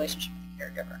work on the relationship with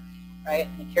the caregiver, right?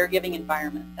 In the caregiving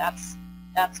environment, that's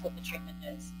what the treatment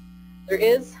is.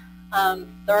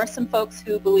 There are some folks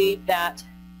who believe that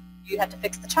you have to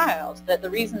fix the child, that the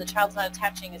reason the child's not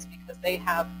attaching is because they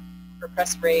have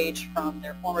repressed rage from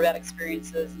their former bad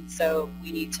experiences, and so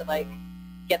we need to like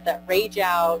get that rage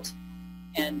out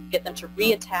and get them to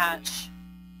reattach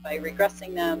by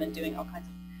regressing them and doing all kinds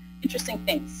of interesting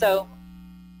things. So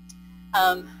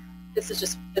this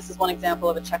is one example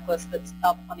of a checklist that's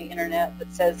up on the internet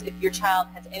that says if your child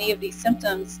has any of these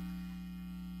symptoms,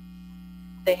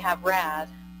 they have RAD,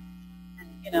 and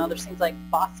you know there's things like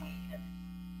bossy and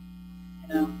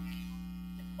you know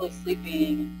difficulty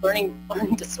sleeping, learning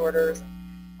disorders, and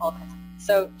all kinds of things.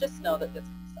 So just know that this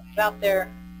stuff is out there.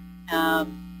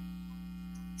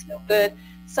 It's no good.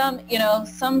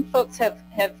 Some folks have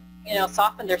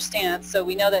softened their stance. So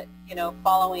we know that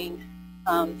following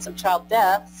some child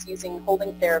deaths using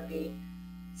holding therapy,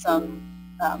 some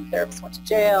therapists went to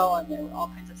jail, and there were all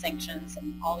kinds of sanctions,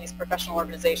 and all these professional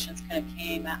organizations kind of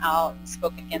came out and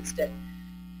spoke against it.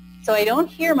 So I don't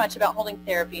hear much about holding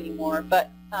therapy anymore,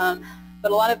 but a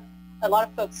lot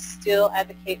of folks still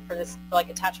advocate for this, like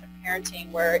attachment parenting,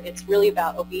 where it's really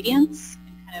about obedience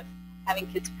and kind of having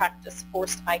kids practice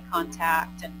forced eye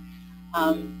contact and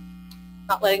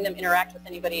not letting them interact with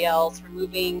anybody else,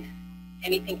 removing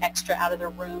anything extra out of their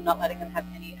room, not letting them have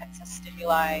any excess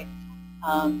stimuli,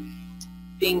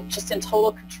 being just in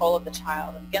total control of the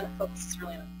child. And again, the focus is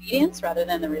really on obedience rather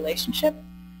than the relationship.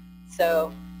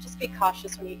 So just be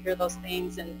cautious when you hear those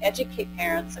things and educate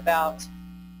parents about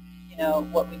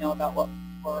what we know about what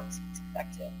works, what's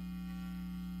effective.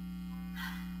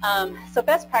 So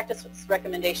best practice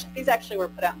recommendations. These actually were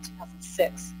put out in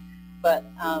 2006, but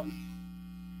have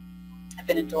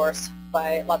been endorsed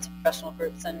by lots of professional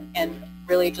groups and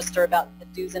really just are about the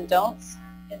do's and don'ts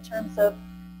in terms of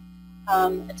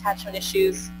attachment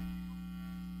issues.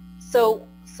 So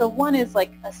one is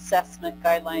like assessment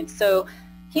guidelines. So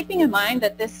keeping in mind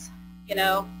that this,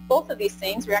 both of these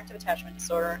things, reactive attachment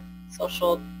disorder,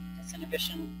 social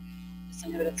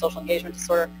disinhibited social engagement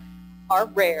disorder, are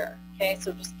rare. Okay,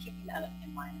 so just keeping that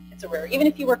in mind. Kids are rare. Even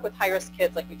if you work with high-risk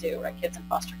kids like we do, right? Kids in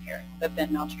foster care who have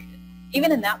been maltreated.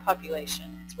 Even in that population,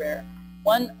 it's rare.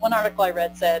 One article I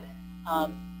read said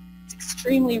it's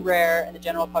extremely rare in the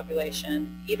general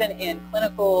population. Even in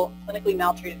clinically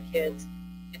maltreated kids,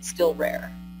 it's still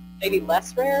rare. Maybe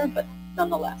less rare, but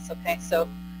nonetheless. Okay, so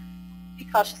be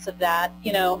cautious of that.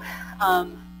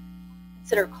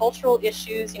 Consider cultural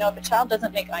issues. If a child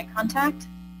doesn't make eye contact,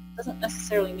 it doesn't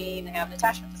necessarily mean they have an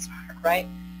attachment disorder, right?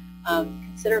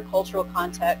 Consider cultural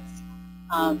context,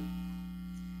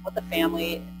 what the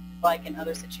family is like in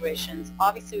other situations.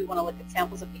 Obviously, we want to look at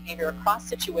samples of behavior across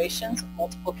situations with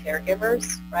multiple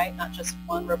caregivers, right? Not just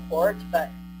one report,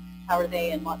 but how are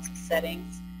they in lots of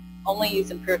settings. Only use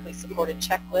empirically supported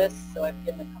checklists, so I've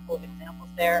given a couple of examples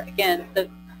there. Again, the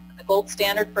gold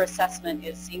standard for assessment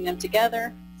is seeing them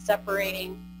together,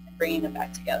 separating, and bringing them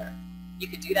back together. You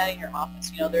could do that in your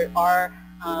office. You know, there are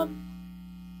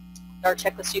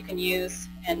checklists you can use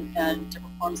and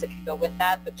different forms that can go with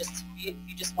that, but just if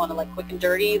you just want to like quick and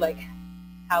dirty, like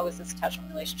how is this attachment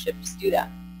relationship, just do that.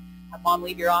 Have mom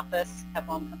leave your office, have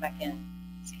mom come back in,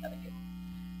 see how they do.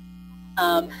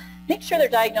 Make sure they're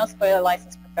diagnosed by a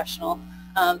licensed professional.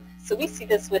 So we see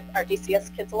this with our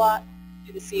DCS kids a lot,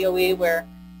 through the COE, where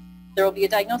there will be a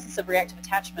diagnosis of reactive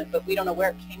attachment, but we don't know where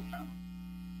it came from.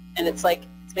 And it's like,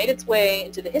 it's made its way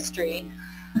into the history,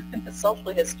 the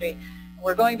social history.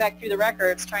 We're going back through the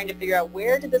records trying to figure out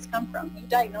where did this come from? Who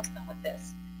diagnosed them with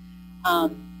this?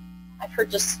 I've heard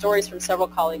just stories from several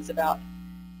colleagues about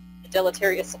the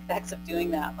deleterious effects of doing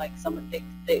that. Like someone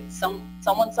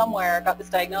somewhere got this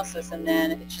diagnosis and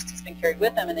then it just has been carried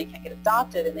with them and they can't get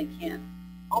adopted and they can't.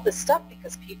 All this stuff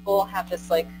because people have this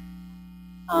like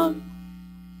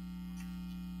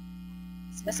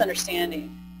this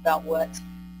misunderstanding about what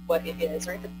it is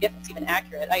or if it's even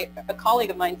accurate. A colleague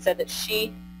of mine said that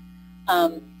she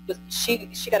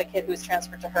got a kid who was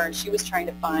transferred to her and she was trying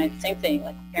to find the same thing,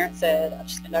 like the parent said,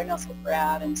 she's been diagnosed with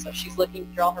RAD, and so she's looking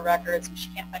through all her records and she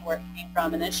can't find where it came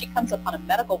from, and then she comes upon a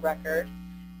medical record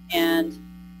and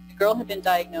the girl had been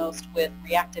diagnosed with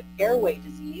reactive airway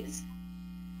disease,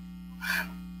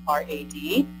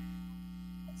 RAD.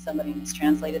 Somebody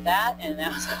mistranslated that and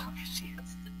now she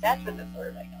has attachment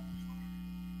disorder diagnosis.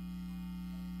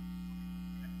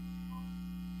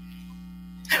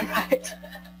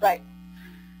 Right.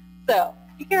 So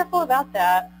be careful about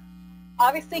that.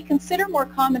 Obviously, consider more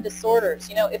common disorders.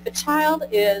 You know, if a child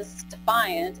is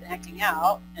defiant and acting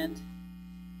out and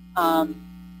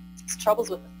has troubles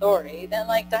with authority, then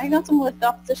like diagnose them with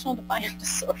oppositional defiant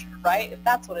disorder, right? If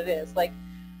that's what it is, like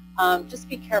just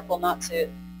be careful not to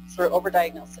sort of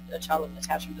overdiagnose a child with an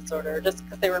attachment disorder just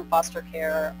because they were in foster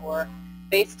care or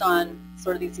based on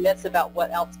sort of these myths about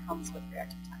what else comes with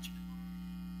reactive attachment.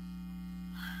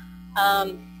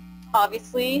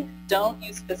 Obviously, don't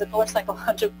use physical or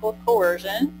psychological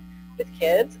coercion with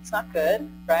kids. It's not good,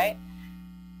 right?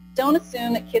 Don't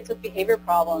assume that kids with behavior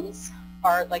problems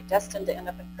are like destined to end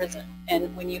up in prison.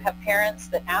 And when you have parents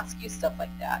that ask you stuff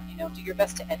like that, you know, do your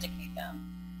best to educate them.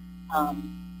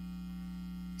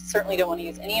 Certainly don't want to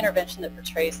use any intervention that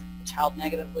portrays the child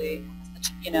negatively,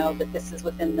 you know, that this is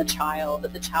within the child,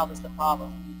 that the child is the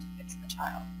problem. We need to fix the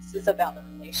child. This is about the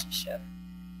relationship.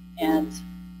 And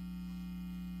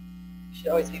should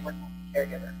always be working with the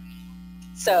caregiver.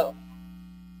 So,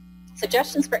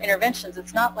 suggestions for interventions.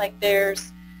 It's not like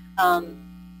there's a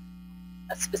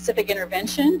specific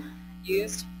intervention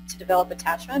used to develop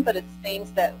attachment, but it's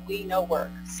things that we know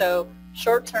work. So,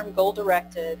 short-term,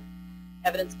 goal-directed,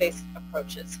 evidence-based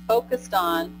approaches focused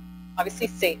on, obviously,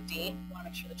 safety. We want to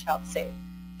make sure the child's safe.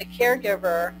 The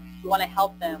caregiver, we want to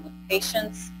help them with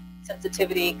patience,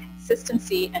 sensitivity,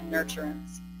 consistency, and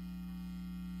nurturance.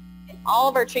 All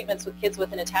of our treatments with kids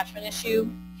with an attachment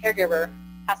issue, caregiver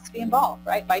has to be involved,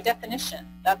 right? By definition,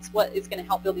 that's what is going to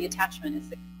help build the attachment is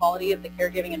the quality of the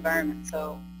caregiving environment.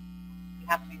 So we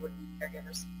have to be working with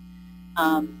caregivers.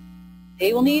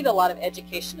 They will need a lot of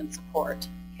education and support.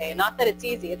 Okay, not that it's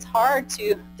easy. It's hard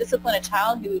to discipline a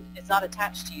child who is not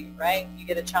attached to you, right? You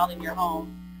get a child in your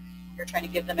home, you're trying to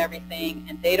give them everything,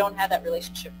 and they don't have that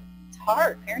relationship. It's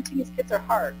hard. Parenting these kids are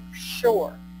hard, for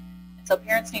sure. And so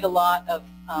parents need a lot of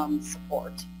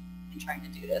support in trying to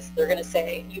do this. They're going to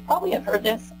say, you probably have heard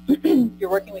this, you're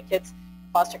working with kids in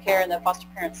foster care and the foster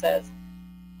parent says,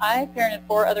 I parented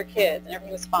 4 other kids and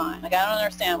everything was fine. Like, I don't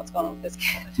understand what's going on with this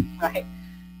kid, right?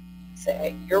 You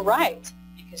say, you're right,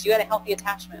 because you had a healthy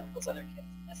attachment with those other kids.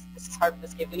 This is hard for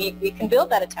this kid. We can build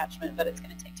that attachment, but it's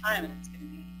going to take time and it's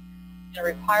going to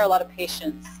require a lot of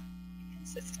patience and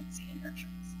consistency and nurturance.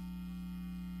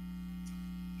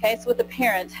 Okay, so with the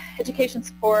parent, education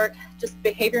support, just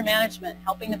behavior management,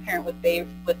 helping the parent with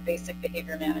basic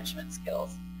behavior management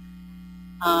skills.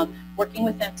 Working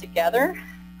with them together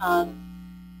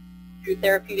through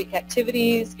therapeutic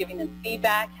activities, giving them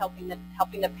feedback, helping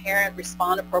the parent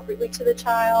respond appropriately to the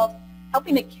child,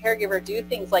 helping the caregiver do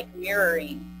things like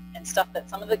mirroring and stuff that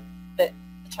that the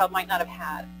child might not have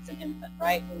had as an infant,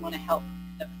 right? We want to help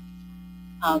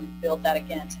build that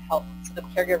again to help so the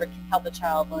caregiver can help the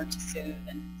child learn to soothe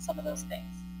and some of those things.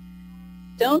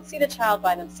 Don't see the child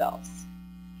by themselves,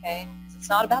 okay? Because it's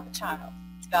not about the child.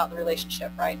 It's about the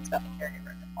relationship, right? It's about the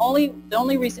caregiver. The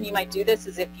only reason you might do this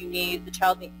is if you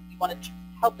want to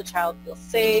help the child feel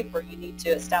safe, or you need to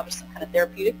establish some kind of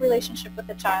therapeutic relationship with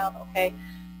the child, okay?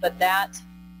 But that's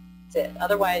it.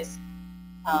 Otherwise,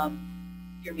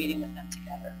 you're meeting with them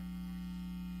together.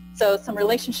 So some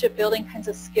relationship building kinds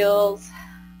of skills,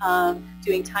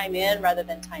 doing time in rather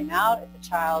than time out. If the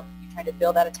child, you're trying to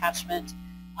build that attachment,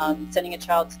 sending a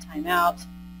child to time out,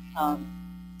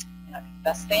 the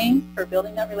best thing for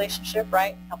building that relationship,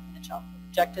 right? Helping the child feel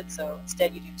rejected. So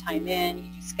instead you do time in, you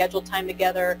do scheduled time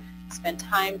together, spend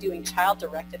time doing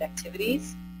child-directed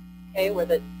activities, okay,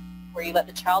 where you let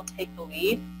the child take the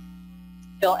lead.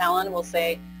 Phil Allen will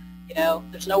say,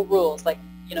 there's no rules, like,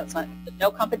 it's not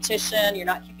no competition, you're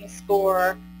not keeping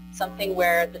score, something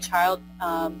where the child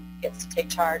gets to take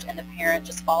charge and the parent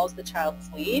just follows the child's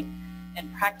lead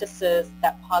and practices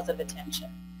that positive attention,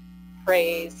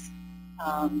 praise,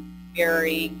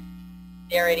 mirroring,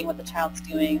 narrating what the child's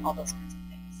doing, all those kinds of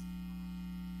things.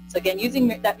 So again, using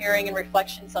that mirroring and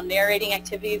reflection, so narrating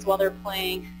activities while they're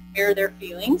playing, mirror their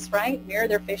feelings, right? Mirror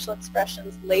their facial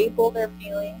expressions, label their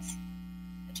feelings.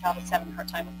 The child is having a hard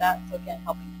time with that, so again,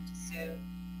 helping them to soothe.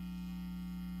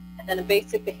 And then a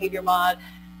basic behavior mod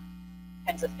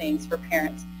kinds of things for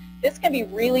parents. This can be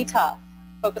really tough,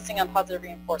 focusing on positive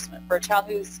reinforcement for a child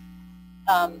who's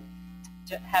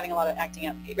having a lot of acting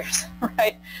out behaviors,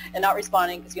 right? And not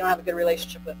responding because you don't have a good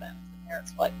relationship with them. The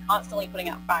parents are like constantly putting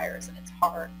out fires, and it's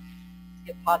hard to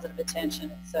get positive attention.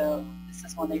 So this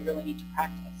is one they really need to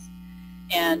practice.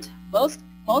 And most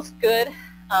good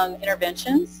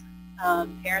interventions,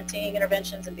 parenting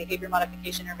interventions and behavior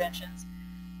modification interventions,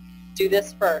 do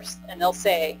this first. And they'll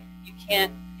say,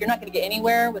 you're not going to get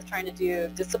anywhere with trying to do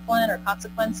discipline or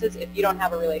consequences if you don't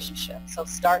have a relationship. So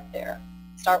start there.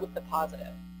 Start with the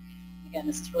positive. Again,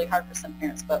 this is really hard for some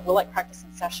parents, but we'll practice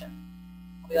in session.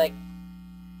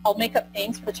 I'll make up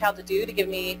things for the child to do to give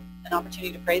me an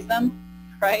opportunity to praise them,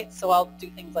 right? So I'll do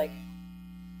things like,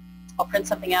 I'll print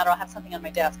something out, or I'll have something on my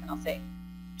desk, and I'll say,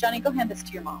 Johnny, go hand this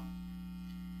to your mom.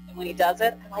 And when he does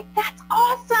it, I'm like, that's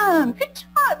awesome! Good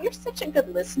job! You're such a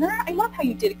good listener. I love how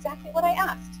you did exactly what I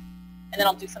asked. And then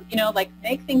I'll do some,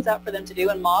 make things up for them to do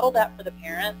and model that for the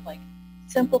parent,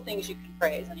 simple things you can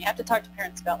praise. And you have to talk to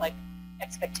parents about,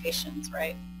 expectations,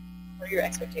 right? What are your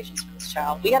expectations for this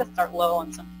child? We got to start low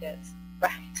on some kids,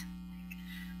 right?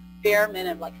 Bare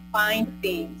minimum, find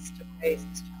things to praise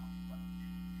this child for.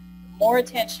 The more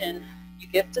attention you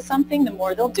give to something, the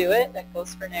more they'll do it. That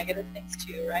goes for negative things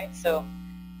too, right? So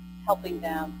helping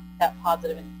them, that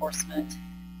positive enforcement,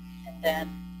 and then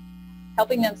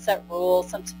helping them set rules.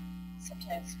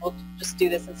 Sometimes we'll just do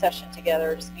this in session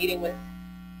together, just meeting with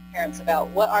parents about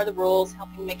what are the rules,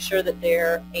 helping make sure that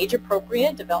they're age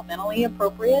appropriate, developmentally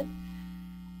appropriate.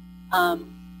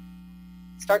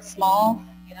 Start small,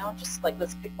 just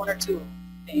let's pick one or two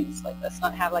things. Let's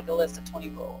not have a list of 20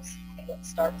 rules. Okay, let's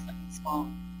start with something small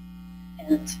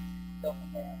and go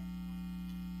from there.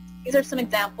 These are some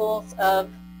examples of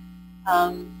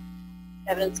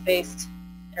evidence-based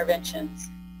interventions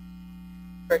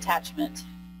for attachment.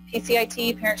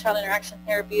 PCIT, parent-child interaction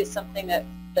therapy, is something that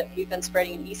we've been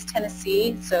spreading in East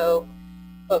Tennessee. So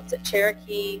folks at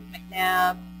Cherokee,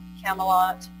 McNabb,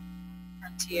 Camelot,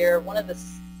 Frontier, one of the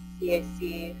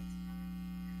CACs,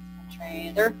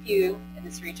 trained. There are a few in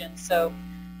this region. So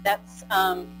that's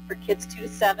for kids 2 to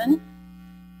 7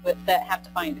 that have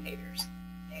defined behaviors.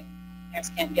 Okay?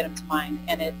 Parents can't get them to mind.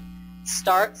 And it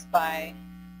starts by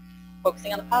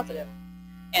focusing on the positive.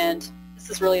 And this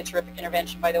is really a terrific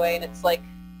intervention, by the way, and it's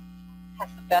has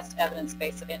the best evidence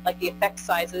base of it. The effect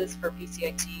sizes for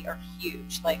PCIT are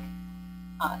huge.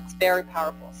 It's very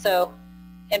powerful. So,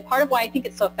 and part of why I think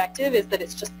it's so effective is that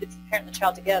it's the parent and the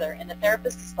child together, and the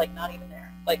therapist is not even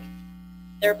there. The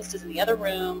therapist is in the other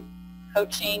room,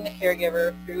 coaching the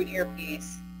caregiver through an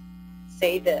earpiece.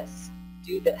 Say this,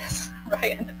 do this,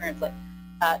 right? And the parent's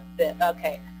that's it,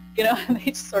 okay. And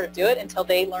they just sort of do it until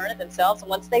they learn it themselves. And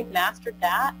once they've mastered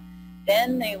that,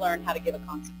 then they learn how to give a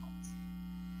consequence.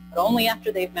 But only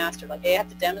after they've mastered, they have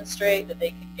to demonstrate that they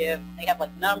can give, they have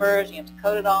numbers, you have to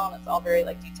code it all, and it's all very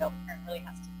detailed. The parent really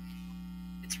has to.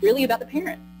 It's really about the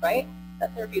parent, right?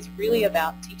 That therapy is really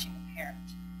about teaching the parent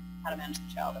how to manage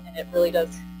the child, and it really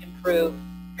does improve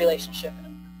relationship and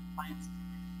improve compliance.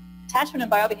 Attachment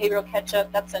and biobehavioral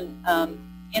catch-up, that's an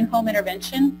in-home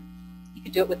intervention. You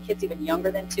can do it with kids even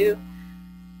younger than 2.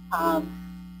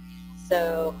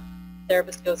 So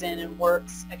therapist goes in and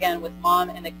works, again, with mom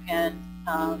and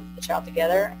the child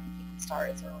together. I think you can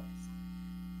start as early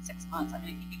as 6 months. I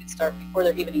think you can start before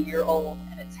they're even a year old,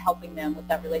 and it's helping them with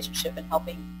that relationship and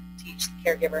helping teach the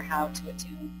caregiver how to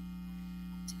attune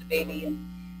to the baby and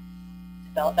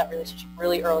develop that relationship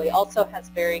really early. Also has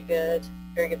very good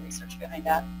research behind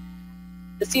that.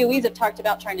 The COEs have talked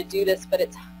about trying to do this, but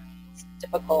it's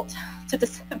difficult to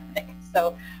disseminate.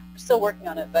 So we're still working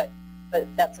on it, but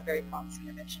that's a very promising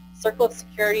intervention. Circle of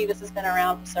Security, this has been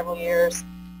around for several years.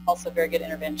 Also a very good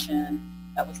intervention.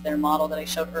 That was their model that I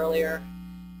showed earlier.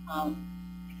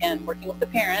 Again, working with the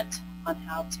parent on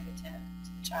how to attend to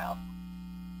the child.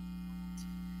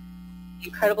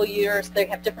 Incredible Years, they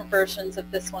have different versions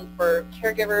of this one for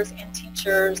caregivers and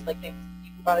teachers, like they've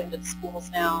even brought it into the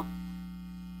schools now.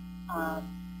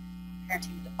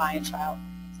 Parenting the Defiant Child,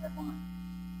 things are more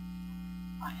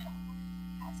defiant.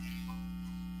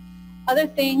 Other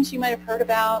things you might have heard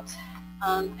about,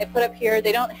 I put up here,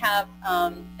 they don't have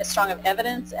as strong of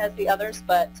evidence as the others,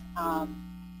 but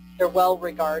they're well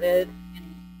regarded in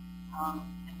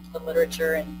the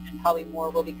literature, and probably more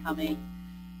will be coming.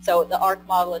 So the ARC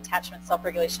model, attachment,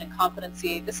 self-regulation, and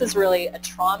competency, this is really a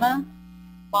trauma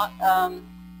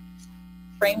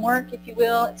framework, if you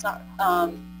will. It's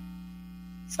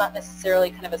not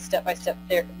necessarily kind of a step-by-step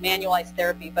manualized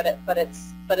therapy, but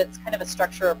it's kind of a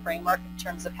structure or framework in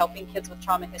terms of helping kids with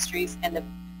trauma histories. And the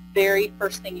very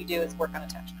first thing you do is work on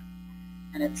attachment,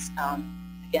 and it's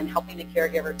again helping the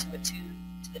caregiver to attune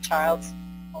to the child's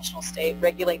emotional state,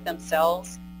 regulate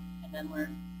themselves, and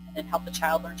then help the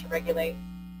child learn to regulate.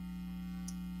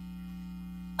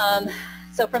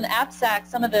 So from the APSAC,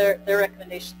 some of their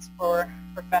recommendations for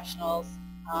professionals,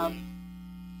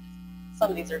 some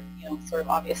of these are sort of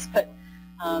obvious, but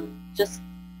just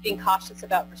being cautious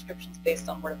about prescriptions based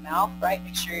on word of mouth, right?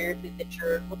 Make sure that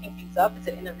you're looking things up. Is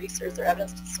it in the research? Is there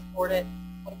evidence to support it?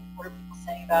 What are people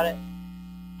saying about it?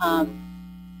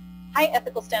 High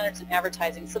ethical standards in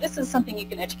advertising. So this is something you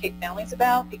can educate families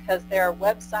about, because there are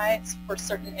websites for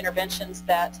certain interventions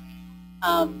that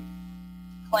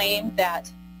claim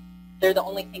that they're the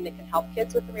only thing that can help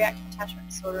kids with the reactive attachment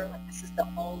disorder. Like, this is the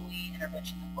only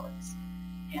intervention that works.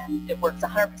 And it works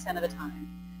 100% of the time.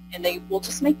 And they will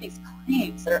just make these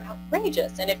claims that are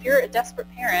outrageous. And if you're a desperate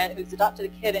parent who's adopted a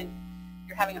kid and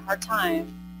you're having a hard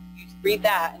time, you read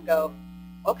that and go,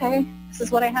 okay, this is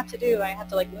what I have to do. I have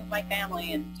to move my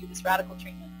family and do this radical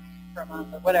treatment for a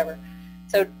month or whatever.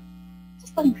 So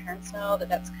just letting parents know that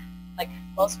that's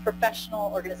most professional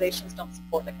organizations don't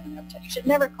support that kind of advertising. You should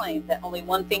never claim that only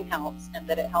one thing helps and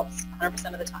that it helps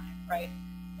 100% of the time, right?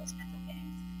 Those kinds of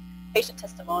things. Patient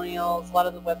testimonials, a lot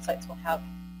of the websites will have,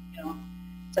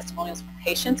 testimonials from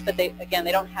patients, but they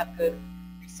don't have good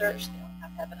research, they don't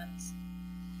have evidence.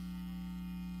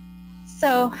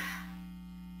 So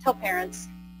tell parents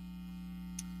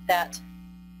that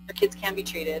their kids can be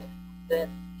treated, that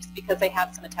just because they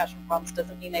have some attachment problems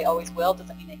doesn't mean they always will,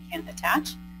 doesn't mean they can't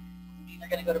attach, doesn't mean they're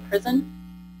going to go to prison.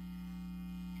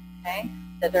 Okay?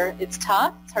 That it's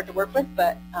tough, it's hard to work with,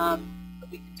 but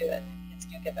we can do it. Kids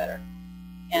do get better.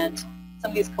 And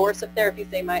some of these coercive therapies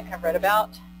they might have read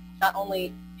about, not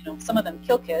only, some of them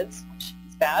kill kids, which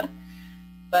is bad,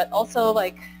 but also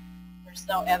there's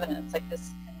no evidence,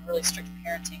 this kind of really strict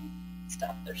parenting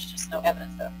stuff, there's just no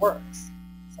evidence that it works.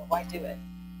 So why do it?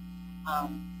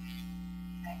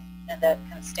 Okay. And that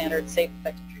kind of standard, safe,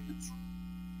 effective treatments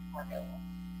are available.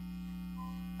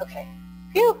 Okay.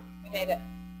 Phew, we made it.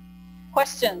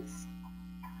 Questions?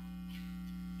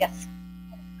 Yes.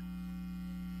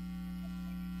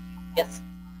 Yes.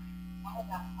 How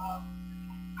about how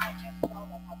I just know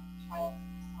that how the child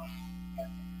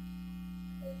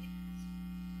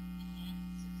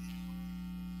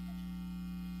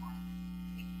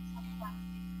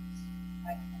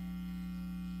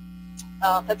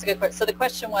That's a good question. So the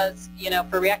question was,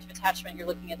 for reactive attachment, you're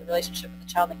looking at the relationship with the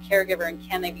child and the caregiver, and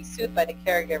can they be soothed by the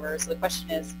caregiver? So the question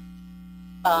is,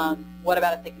 what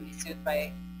about if they can be soothed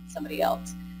by somebody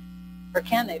else? Or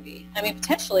can they be? I mean,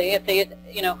 potentially, if they,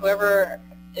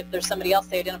 if there's somebody else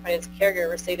they identified as a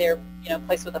caregiver, say they're,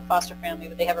 placed with a foster family,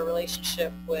 but they have a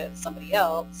relationship with somebody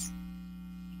else,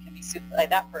 and can be soothed by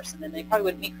that person, then they probably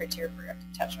wouldn't meet criteria for reactive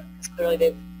attachment, because clearly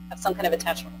they have some kind of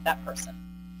attachment with that person.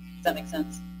 Does that make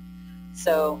sense?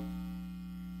 So,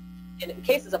 in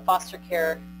cases of foster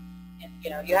care,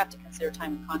 you have to consider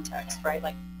time and context, right?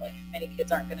 Like many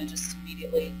kids aren't going to just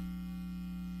immediately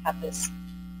have this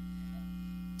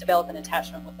develop an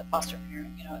attachment with the foster parent.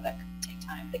 That could take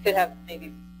time. They could have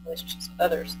maybe relationships with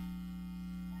others.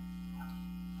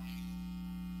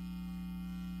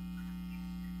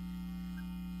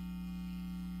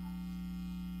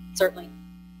 Certainly.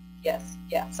 Yes,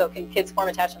 yeah. So can kids form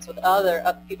attachments with other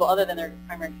people other than their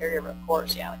primary caregiver? Of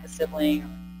course, yeah, like a sibling or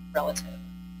relative.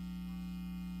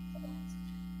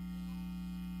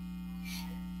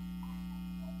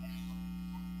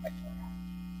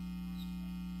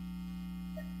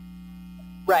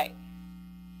 Right.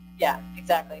 Yeah,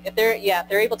 exactly. If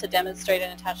they're able to demonstrate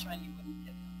an attachment, you wouldn't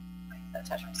give them. Right?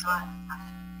 attachment disorder.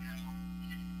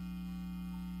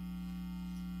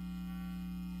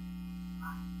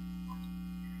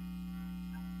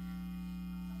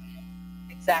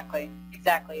 Exactly,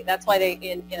 exactly. That's why they,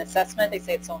 in assessment, they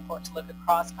say it's so important to look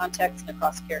across contexts and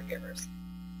across caregivers.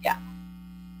 Yeah.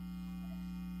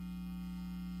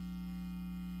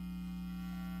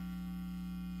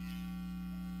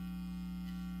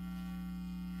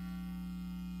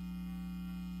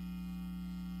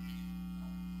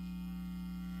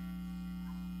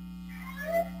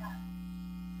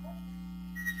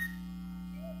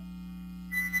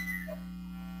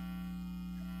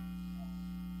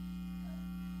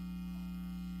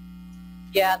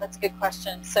 Yeah, that's a good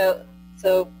question. So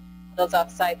those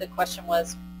off-site, the question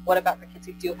was, what about for kids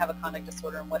who do have a conduct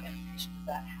disorder, and what implication does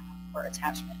that have for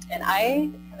attachment? And I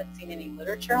haven't seen any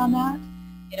literature on that.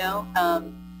 You know,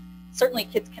 certainly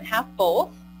kids can have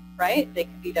both, right? They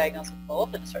can be diagnosed with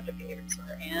both a disruptive behavior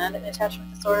disorder and an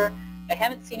attachment disorder. I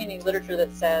haven't seen any literature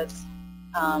that says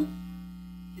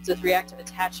kids with reactive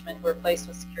attachment who are placed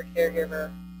with secure caregiver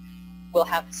will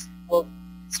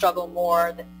struggle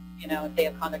more than, you know, if they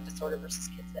have conduct disorder versus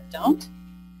kids that don't.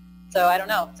 So I don't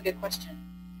know. It's a good question.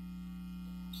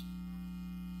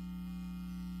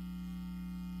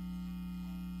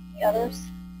 Any others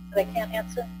that I can't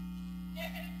answer?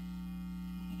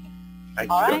 Thank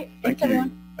All you. right. Thank Thanks, you.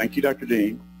 everyone. Thank you, Dr.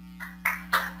 Dean.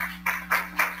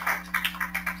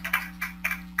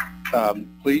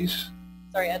 Please.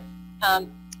 Sorry, Ed.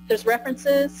 There's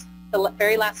references. The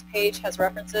very last page has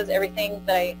references. Everything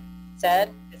that I said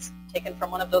is taken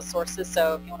from one of those sources,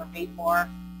 so if you want to read more,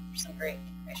 there's some great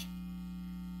information.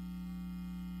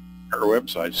 Her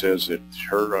website says that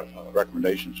her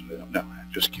recommendations, no,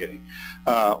 just kidding.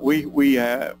 We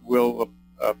will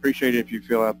appreciate it if you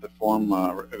fill out the form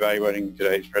evaluating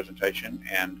today's presentation,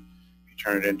 and you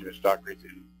turn it into Ms. Dockery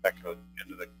back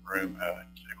into the room.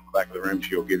 In the back of the room,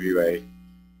 she'll give you a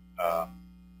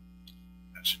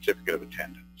certificate of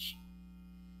attendance,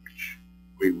 which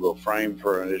we will frame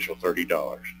for an initial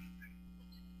 $30.